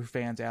of Doctor Who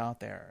fans out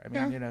there. I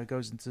mean, it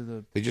goes into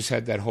the... They just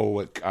had that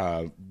whole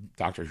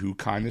Doctor Who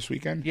con this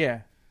weekend.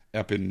 Yeah.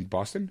 Up in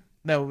Boston?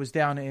 No, it was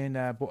down in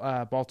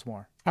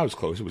Baltimore. I was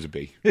close. It was a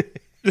B.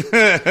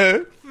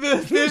 The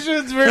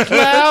visions were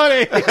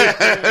cloudy.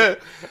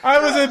 I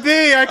was a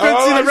B. I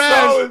couldn't see the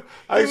rest.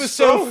 It was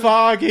so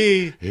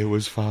foggy. It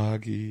was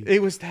foggy.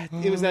 It was that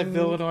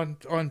villain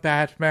on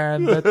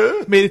Batman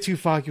that made it too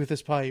foggy with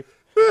his pipe.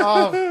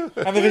 Oh,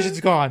 and the vision's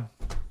gone.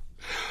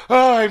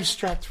 Oh, I'm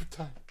strapped for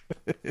time.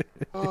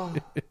 Oh.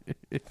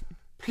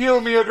 Peel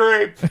me a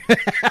grape.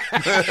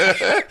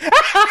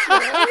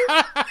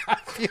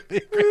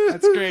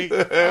 That's great.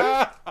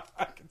 The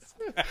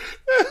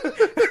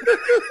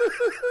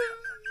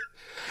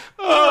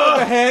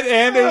head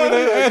and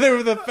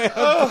over the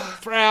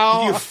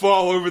brow. You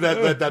fall over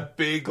that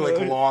big,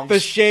 long... The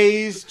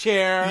chaise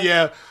chair.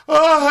 Yeah.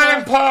 Oh,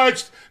 I'm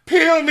parched.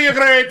 Peel me a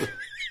grape.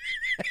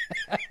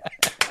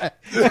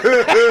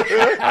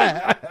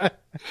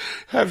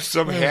 Have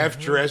some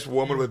half-dressed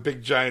woman with a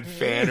big giant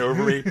fan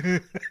over me.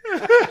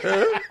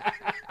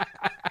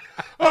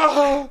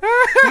 Oh,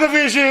 the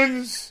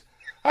visions.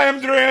 I am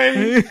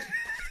drained.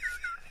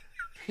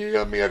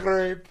 Peel me a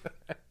grape.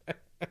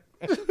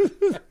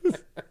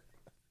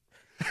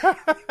 All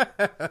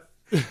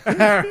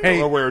right.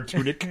 I'll wear a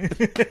tunic.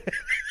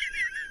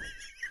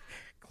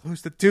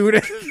 Close the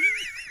tunic.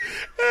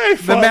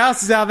 The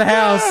mouse is out of the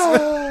house.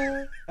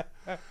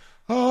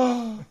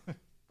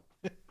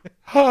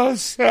 Oh,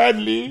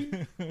 sadly.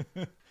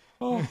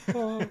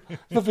 The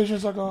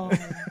visions are gone.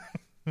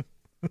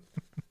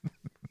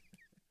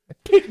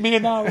 Pick me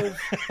an olive.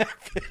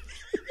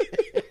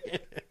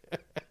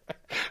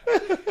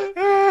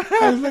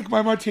 I like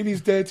my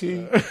martinis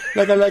dirty,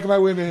 like I like my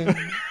women.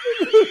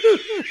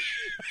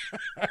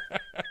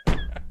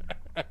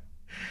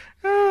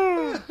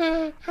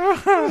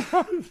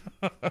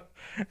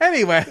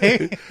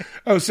 Anyway.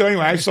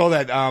 Anyway, I saw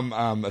that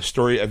a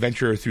story,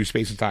 Adventure Through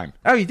Space and Time.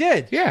 Oh, you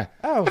did? Yeah.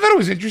 Oh. I thought it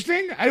was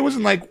interesting. I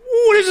wasn't like,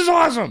 ooh, this is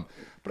awesome.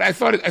 But I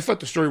thought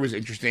the story was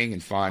interesting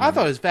and fun. I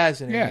thought it was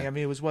fascinating. Yeah. I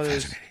mean, it was one of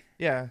those...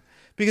 Yeah.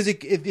 Because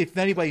if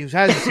anybody who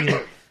hasn't seen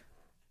it,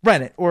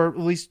 rent it. Or at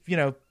least,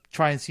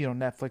 try and see it on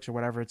Netflix or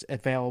whatever. It's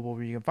available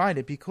where you can find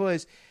it.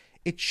 Because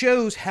it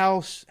shows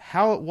how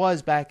it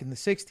was back in the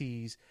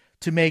 60s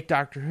to make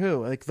Doctor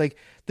Who. Like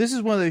this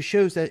is one of those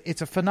shows that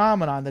it's a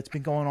phenomenon that's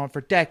been going on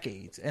for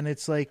decades. And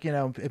it's like,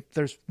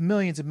 there's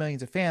millions and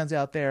millions of fans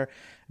out there.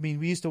 I mean,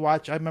 I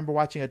remember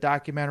watching a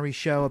documentary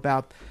show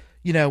about,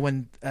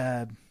 when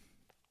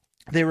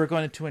they were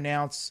going to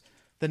announce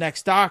the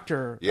next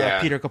Doctor,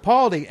 Peter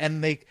Capaldi,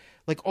 and they,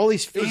 like, all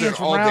these fans. It was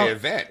an all-day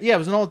event. Yeah, it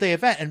was an all-day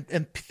event.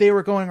 And they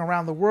were going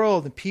around the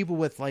world, and people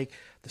with, like,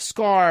 the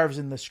scarves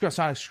and the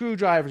sonic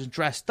screwdrivers and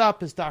dressed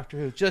up as Doctor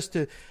Who just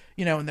to...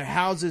 and their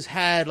houses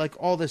had like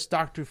all this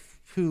Doctor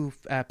Who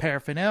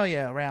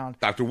paraphernalia around.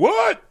 Doctor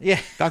what?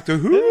 Yeah. Doctor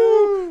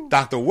Who?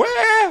 Doctor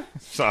where?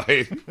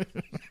 Sorry.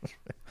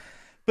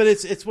 But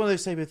it's one of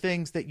those type of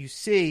things that you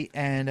see,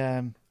 and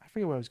I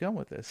forget where I was going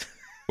with this.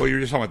 Well, you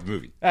were just talking about the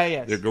movie.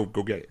 Yes. Yeah, go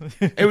get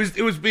it. It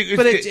was big.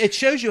 But it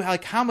shows you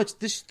how much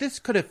this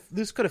could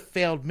have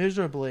failed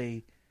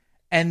miserably,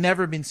 and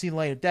never been seen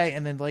light of day.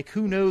 And then like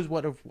who knows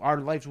what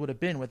our lives would have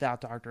been without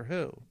Doctor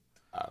Who.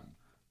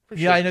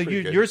 Yeah, I know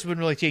yours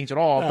wouldn't really change at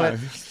all, but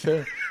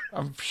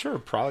I'm sure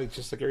probably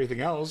just like everything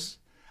else.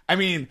 I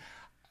mean,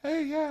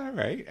 yeah,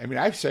 right. I mean,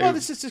 I say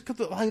this is just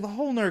the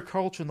whole nerd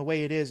culture and the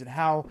way it is, and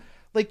how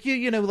like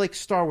like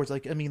Star Wars.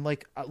 Like I mean,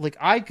 like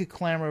I could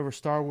clamor over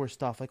Star Wars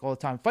stuff like all the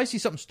time. If I see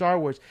something Star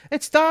Wars,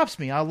 it stops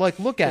me. I like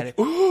look at it.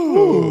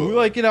 Ooh,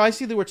 like I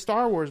see the word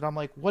Star Wars, and I'm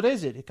like, what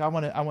is it? Like, I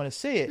want to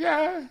see it.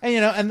 Yeah,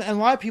 and a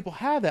lot of people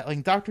have that.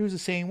 Like Doctor Who's the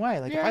same way.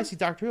 Like if I see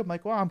Doctor Who, I'm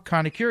like, well, I'm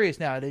kind of curious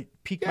now. To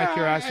pique my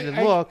curiosity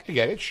to look. I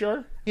get it,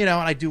 sure. And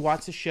I do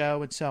watch the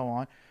show and so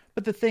on.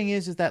 But the thing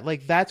is that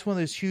like that's one of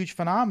those huge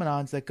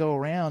phenomenons that go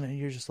around, and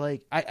you're just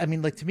like, I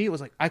mean, like to me, it was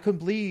like I couldn't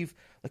believe.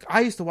 Like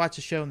I used to watch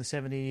the show in the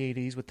 70s,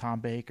 80s with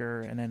Tom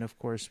Baker, and then of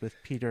course with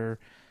Peter,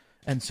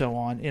 and so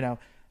on.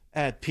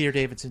 Peter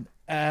Davidson.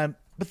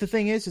 But the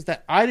thing is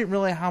that I didn't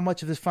realize how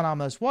much of this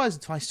phenomenon was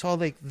until I saw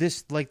the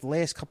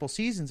last couple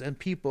seasons, and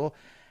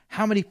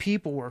how many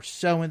people were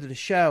so into the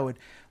show, and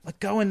like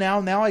going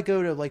now I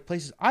go to like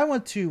places. I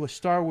went to a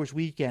Star Wars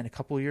weekend a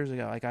couple of years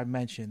ago, like I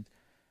mentioned.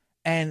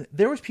 And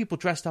there was people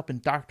dressed up in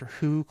Doctor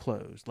Who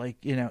clothes,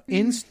 like,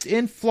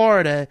 in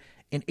Florida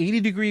in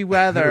 80-degree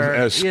weather.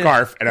 And a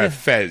scarf and a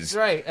fez.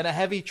 Right, and a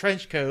heavy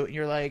trench coat. And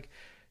you're like,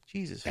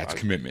 Jesus. That's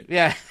commitment.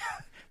 Yeah.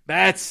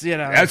 That's,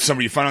 That's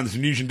somebody you find on the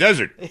Tunisian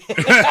desert.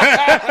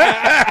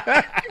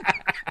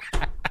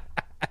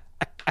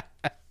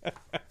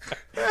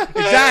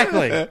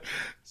 Exactly.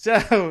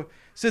 So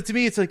to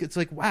me, it's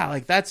like, wow,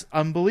 like that's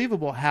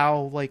unbelievable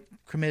how like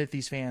committed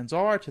these fans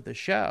are to the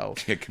show.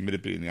 Yeah,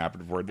 committed being the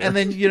operative word there. And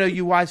then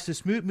you watch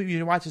this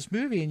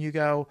movie, and you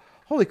go,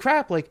 holy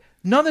crap! Like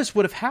none of this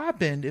would have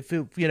happened if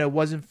it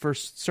wasn't for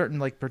certain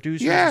like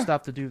producers and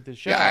stuff to do the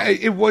show. Yeah,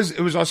 it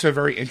was also a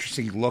very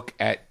interesting look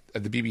at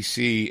at the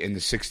BBC in the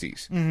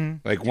 60s.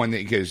 Like one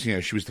that, because, you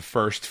know, she was the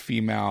first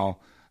female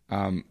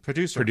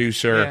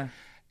producer.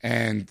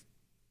 And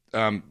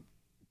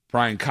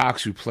Brian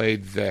Cox, who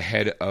played the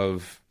head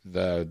of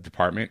the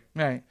department,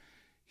 right,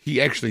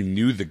 he actually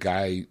knew the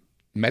guy,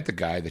 met the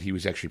guy that he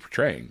was actually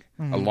portraying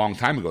a long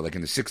time ago, like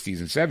in the 60s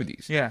and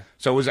 70s. Yeah.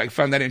 So I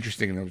found that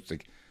interesting, and I was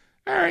like,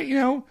 all right, you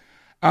know,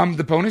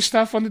 the bonus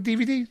stuff on the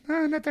DVD,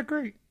 not that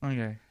great.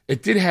 Okay.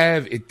 It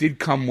did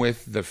come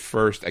with the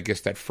first, I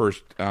guess, that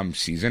first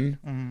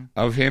season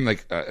of him,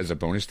 like as a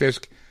bonus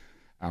disc.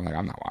 I'm like,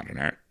 I'm not watching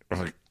that.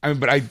 But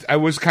I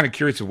was kind of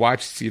curious to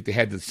watch to see if they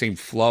had the same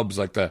flubs,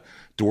 like the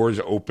doors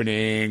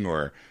opening,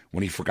 or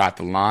when he forgot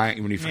the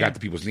line, when he forgot the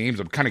people's names.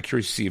 I'm kind of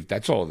curious to see if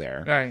that's all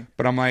there. Right.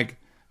 But I'm like,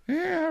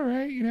 yeah, all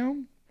right, you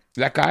know.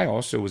 That guy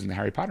also was in the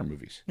Harry Potter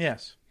movies.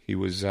 Yes. He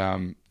was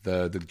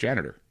the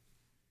janitor.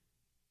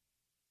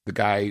 The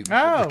guy with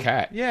Oh, the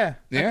cat. yeah.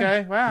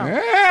 Okay, wow.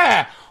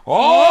 Yeah.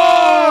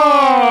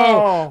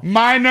 Oh!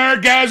 My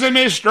nerdgasm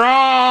is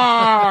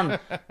strong!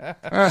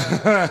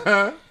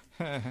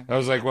 I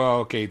was like, well,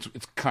 okay,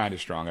 it's kind of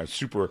strong. My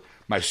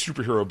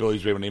superhero ability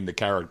is to be able to name the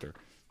character.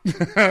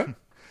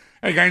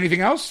 Hey, got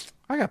anything else?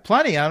 I got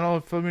plenty. I don't know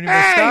if I'm going to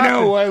Hey, stop. you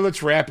know what?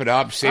 Let's wrap it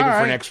up. Save All it for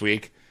right. next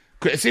week.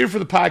 Save it for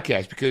the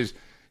podcast, because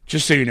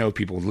just so you know,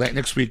 people,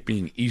 next week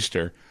being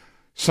Easter,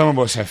 some of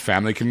us have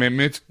family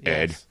commitments, Yes.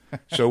 Ed.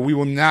 So we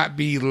will not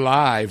be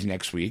live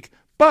next week,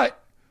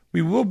 but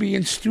we will be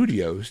in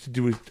studios to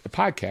do a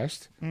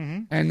podcast,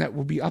 and that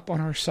will be up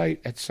on our site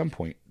at some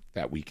point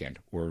that weekend,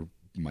 or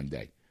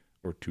Monday,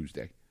 or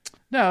Tuesday.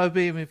 No, it'd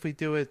be, if we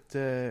do it,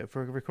 if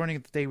we're recording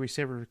it the day we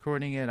say we're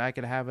recording it, I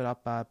could have it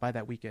up by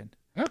that weekend.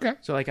 Okay.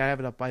 So, like, I have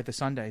it up by the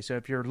Sunday. So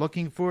if you're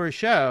looking for a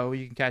show,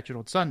 you can catch it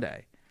on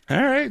Sunday.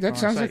 All right. That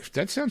sounds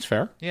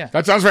fair. Yeah.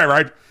 That sounds fair,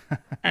 right?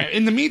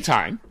 In the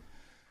meantime,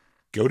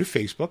 go to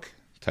Facebook,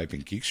 type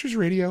in Geeksters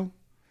Radio,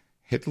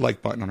 hit the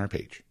like button on our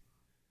page.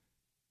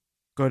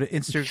 Go to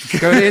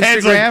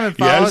Instagram and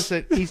follow us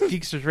at East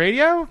Geeksters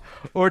Radio,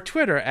 or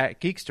Twitter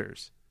at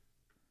Geeksters.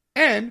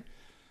 And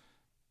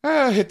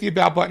hit the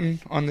About button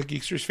on the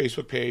Geeksters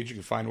Facebook page. You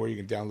can find where you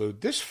can download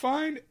this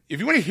fine.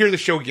 If you want to hear the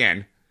show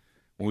again,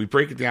 when we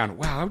break it down,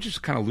 wow, I'm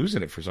just kind of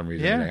losing it for some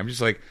reason today. I'm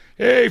just like,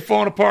 hey,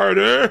 falling apart.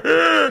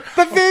 The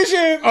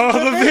vision!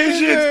 Oh, the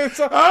vision!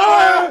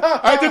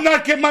 I did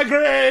not get my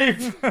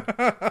grave!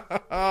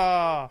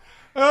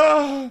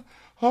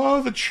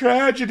 Oh, the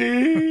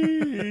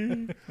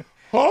tragedy!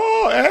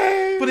 Oh,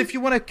 hey! But if you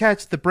want to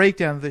catch the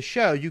breakdown of the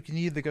show, you can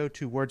either go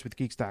to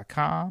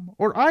wordswithgeeks.com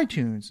or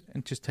iTunes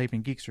and just type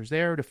in Geeksters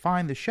there to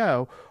find the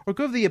show, or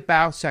go to the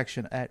About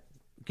section at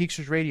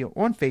Geeksters Radio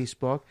on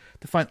Facebook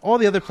to find all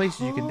the other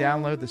places you can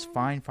download this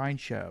fine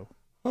show.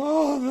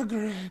 Oh, the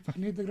grape. I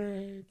need the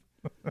grape.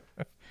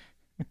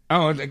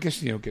 Oh, and I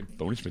guess, you know, get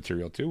bonus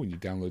material too when you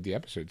download the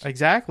episodes.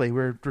 Exactly.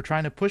 We're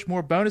trying to push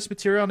more bonus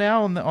material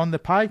now on the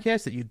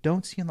podcast that you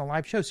don't see on the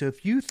live show. So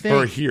if you think...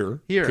 Or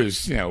here.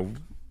 Because, you know,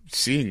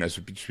 seeing us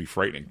would just be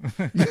frightening.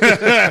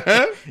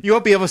 You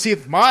won't be able to see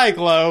my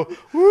glow.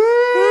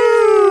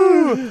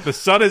 Woo! The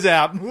sun is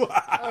out.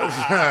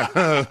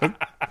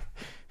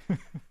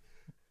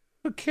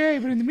 Okay,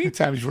 but in the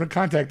meantime, if you want to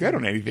contact Ed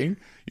on anything,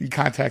 you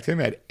can contact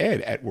him at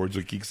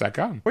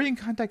ed@wordswithgeeks.com. Or you can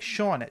contact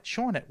Sean at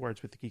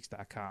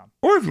wordswithgeeks.com.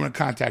 Or if you want to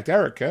contact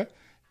Erica,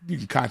 you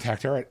can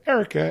contact her at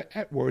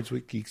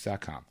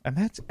erica@wordswithgeeks.com. And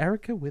that's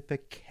Erica with a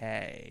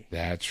K.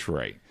 That's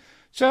right.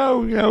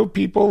 So, you know,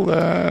 people,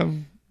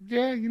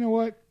 yeah, you know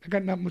what? I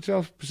got nothing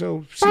else.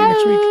 So, see you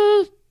next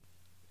week.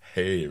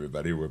 Hey,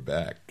 everybody, we're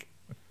back.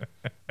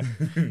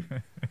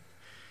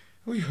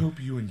 We hope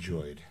you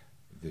enjoyed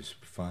this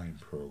fine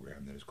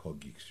program that is called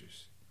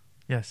Geeksters.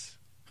 Yes.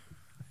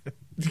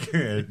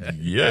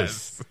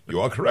 Yes,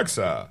 you are correct,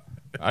 sir.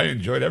 I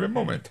enjoyed every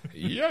moment.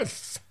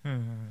 Yes.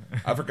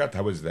 I forgot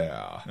I was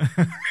there.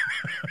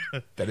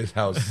 That is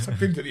how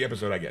sucked into the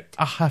episode I get.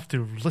 I'll have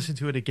to listen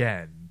to it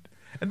again.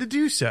 And to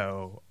do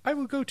so, I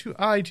will go to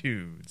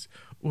iTunes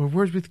or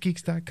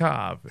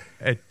wordswithgeeks.com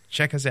and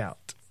check us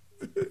out.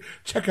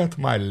 Check out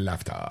my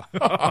laughter.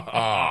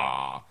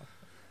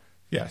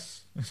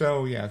 Yes.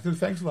 So, yeah. So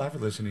thanks a lot for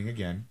listening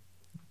again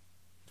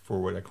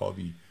for what I call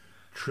the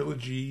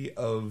trilogy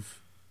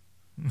of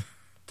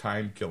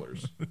time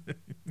killers.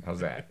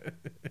 How's that?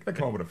 I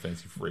come up with a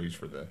fancy phrase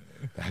for the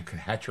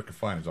hat trick of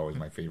fun is always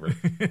my favorite.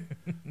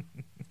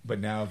 But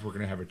now if we're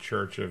going to have a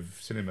church of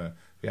cinema,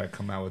 we got to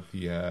come out with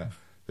the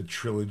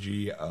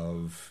trilogy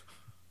of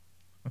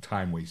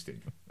time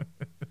wasting.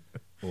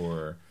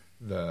 Or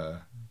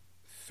the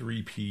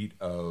three-peat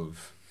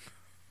of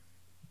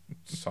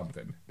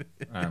something.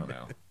 I don't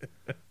know.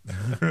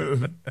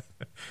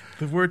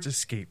 The words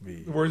escape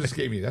me. The words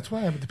escape me. That's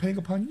why I'm depending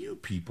upon you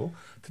people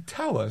to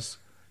tell us.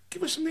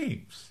 Give us some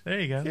names. There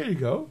you go. There you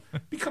go.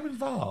 Become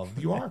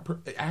involved. You are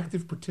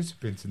active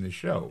participants in the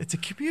show. It's a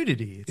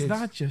community. It's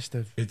not just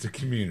a... It's a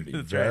community.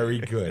 That's Very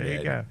right. good, There you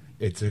Ed. go.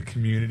 It's a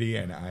community,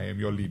 and I am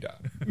your leader.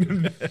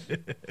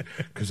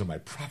 Because of my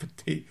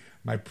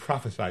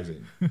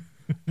prophesizing.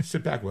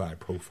 Sit back while I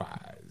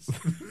prophesize.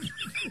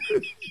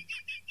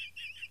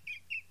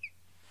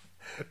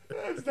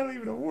 That's not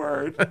even a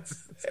word.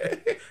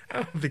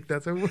 I don't think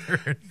that's a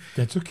word.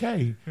 That's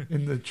okay.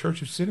 In the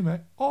Church of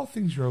Cinema, all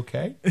things are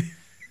okay.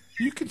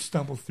 You can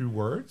stumble through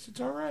words.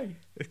 It's all right.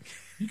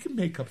 You can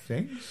make up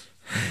things.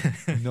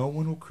 No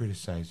one will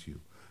criticize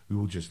you. We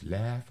will just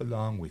laugh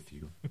along with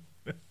you.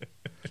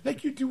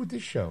 Like you do with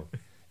this show.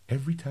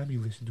 Every time you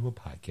listen to a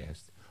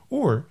podcast.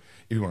 Or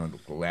if you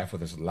want to laugh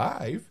with us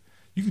live,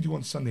 you can do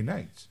on Sunday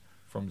nights.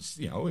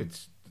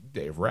 It's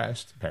day of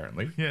rest,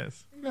 apparently.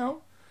 Yes.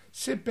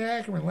 Sit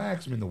back and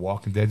relax. The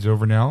Walking Dead's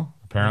over now,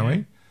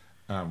 apparently.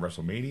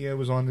 WrestleMania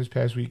was on this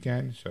past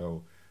weekend,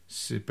 so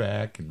sit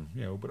back and,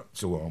 what are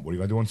you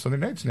going to do on Sunday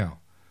nights now?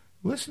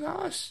 Listen to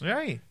us.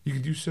 Right. You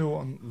can do so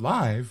on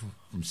live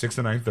from 6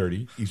 to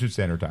 9:30 Eastern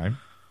Standard Time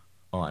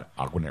on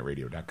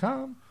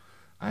AquanetRadio.com,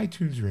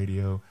 iTunes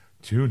Radio,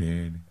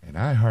 TuneIn, and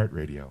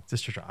iHeartRadio.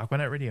 Just search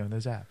Aquanet Radio in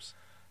those apps.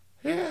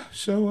 Yeah,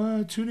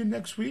 so tune in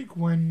next week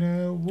when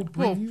we'll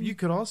bring you... you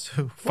could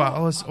also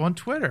follow us on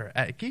Twitter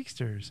at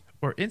Geeksters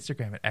or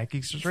Instagram at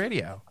Geeksters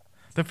Radio.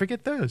 Don't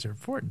forget those are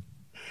important.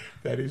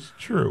 That is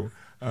true.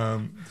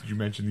 Did you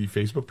mention the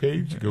Facebook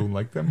page? Go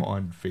like them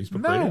on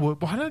Facebook. No,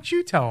 why don't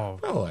you tell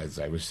them? Well, as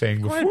I was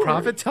saying before... Go ahead,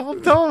 Prophet, tell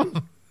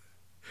them.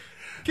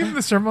 Give them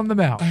the Sermon on the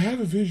Mount. I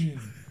have a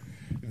vision.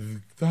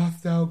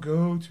 Doth thou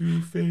go to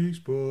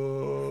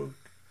Facebook,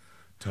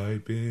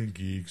 type in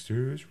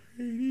Geeksters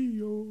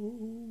Radio,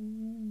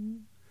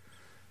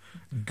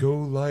 go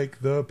like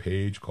the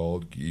page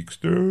called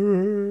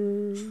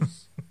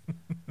Geeksters,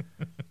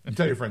 and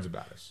tell your friends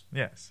about us.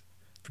 Yes.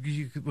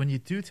 Because when you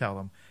do tell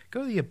them,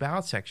 go to the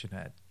About section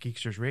at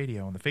Geeksters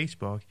Radio on the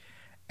Facebook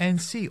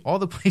and see all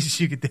the places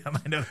you could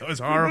download. I know that was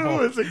horrible.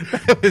 No,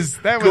 that was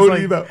go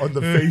like, on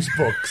the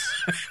Facebooks.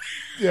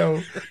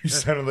 You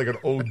sounded like an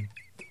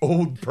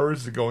old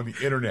person going on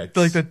the internet.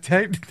 Like the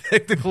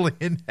technical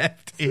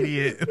inept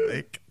idiot.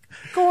 Like,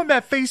 go on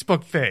that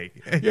Facebook thing.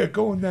 Yeah,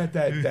 go on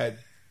that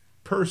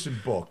person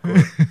book.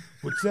 Or,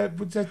 what's that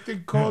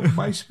thing called?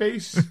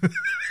 MySpace?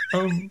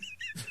 On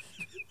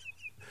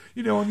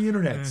the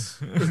internet.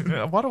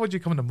 Why don't you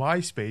come to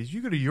MySpace?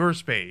 You go to your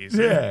space.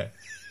 Yeah.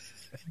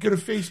 Go to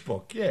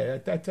Facebook. Yeah,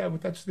 that's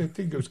the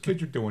thing those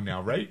kids are doing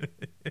now, right?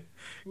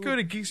 Go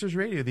to Geeksters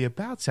Radio, the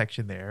About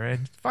section there,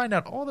 and find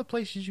out all the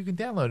places you can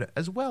download it,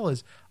 as well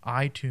as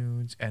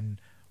iTunes and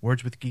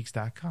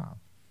wordswithgeeks.com.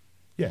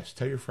 Yes,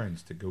 tell your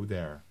friends to go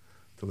there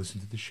to listen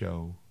to the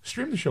show.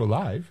 Stream the show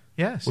live.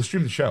 Yes. Well,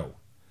 stream the show.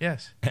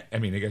 Yes. I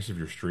guess if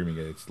you're streaming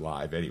it, it's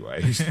live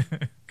anyways.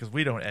 Because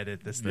we don't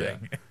edit this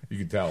thing. Yeah, you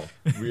can tell.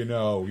 We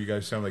know. You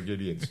guys sound like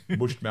idiots.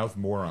 Mushed-mouth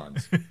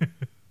morons.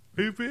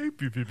 Hey, let's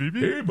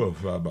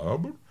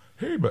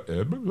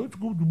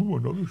go do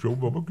another show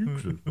about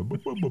Geeksters.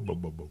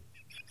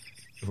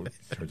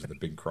 Turns into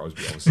Bing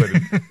Crosby all of a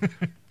sudden.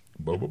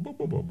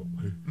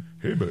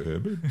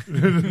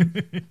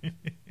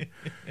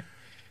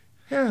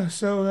 Yeah,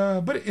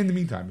 so, but in the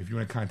meantime, if you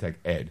want to contact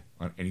Ed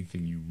on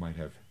anything you might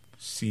have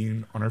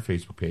seen on our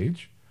Facebook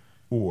page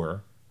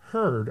or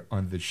heard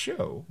on the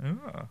show,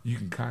 you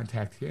can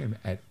contact him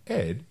at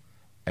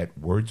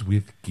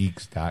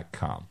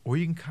ed@wordswithgeeks.com. Or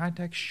you can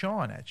contact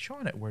Sean at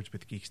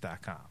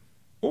wordswithgeeks.com.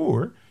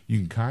 Or you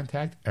can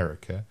contact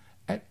Erica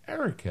at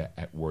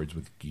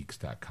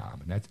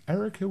wordswithgeeks.com. And that's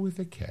Erica with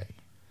a K.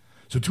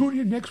 So tune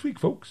in next week,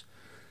 folks.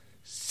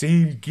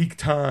 Same geek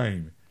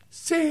time.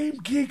 Same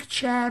geek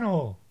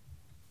channel.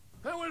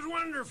 That was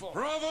wonderful.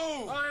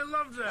 Bravo! I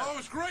loved that. Oh, it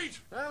was great.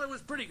 Well, it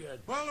was pretty good.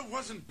 Well, it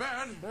wasn't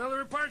bad. Well, there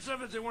were parts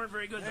of it that weren't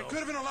very good, though. It could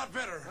have been a lot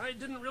better. I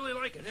didn't really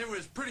like it. It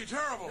was pretty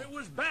terrible. It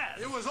was bad.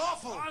 It was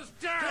awful. It was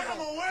terrible. Get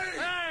him away!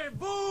 Hey,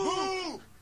 boo! Boo!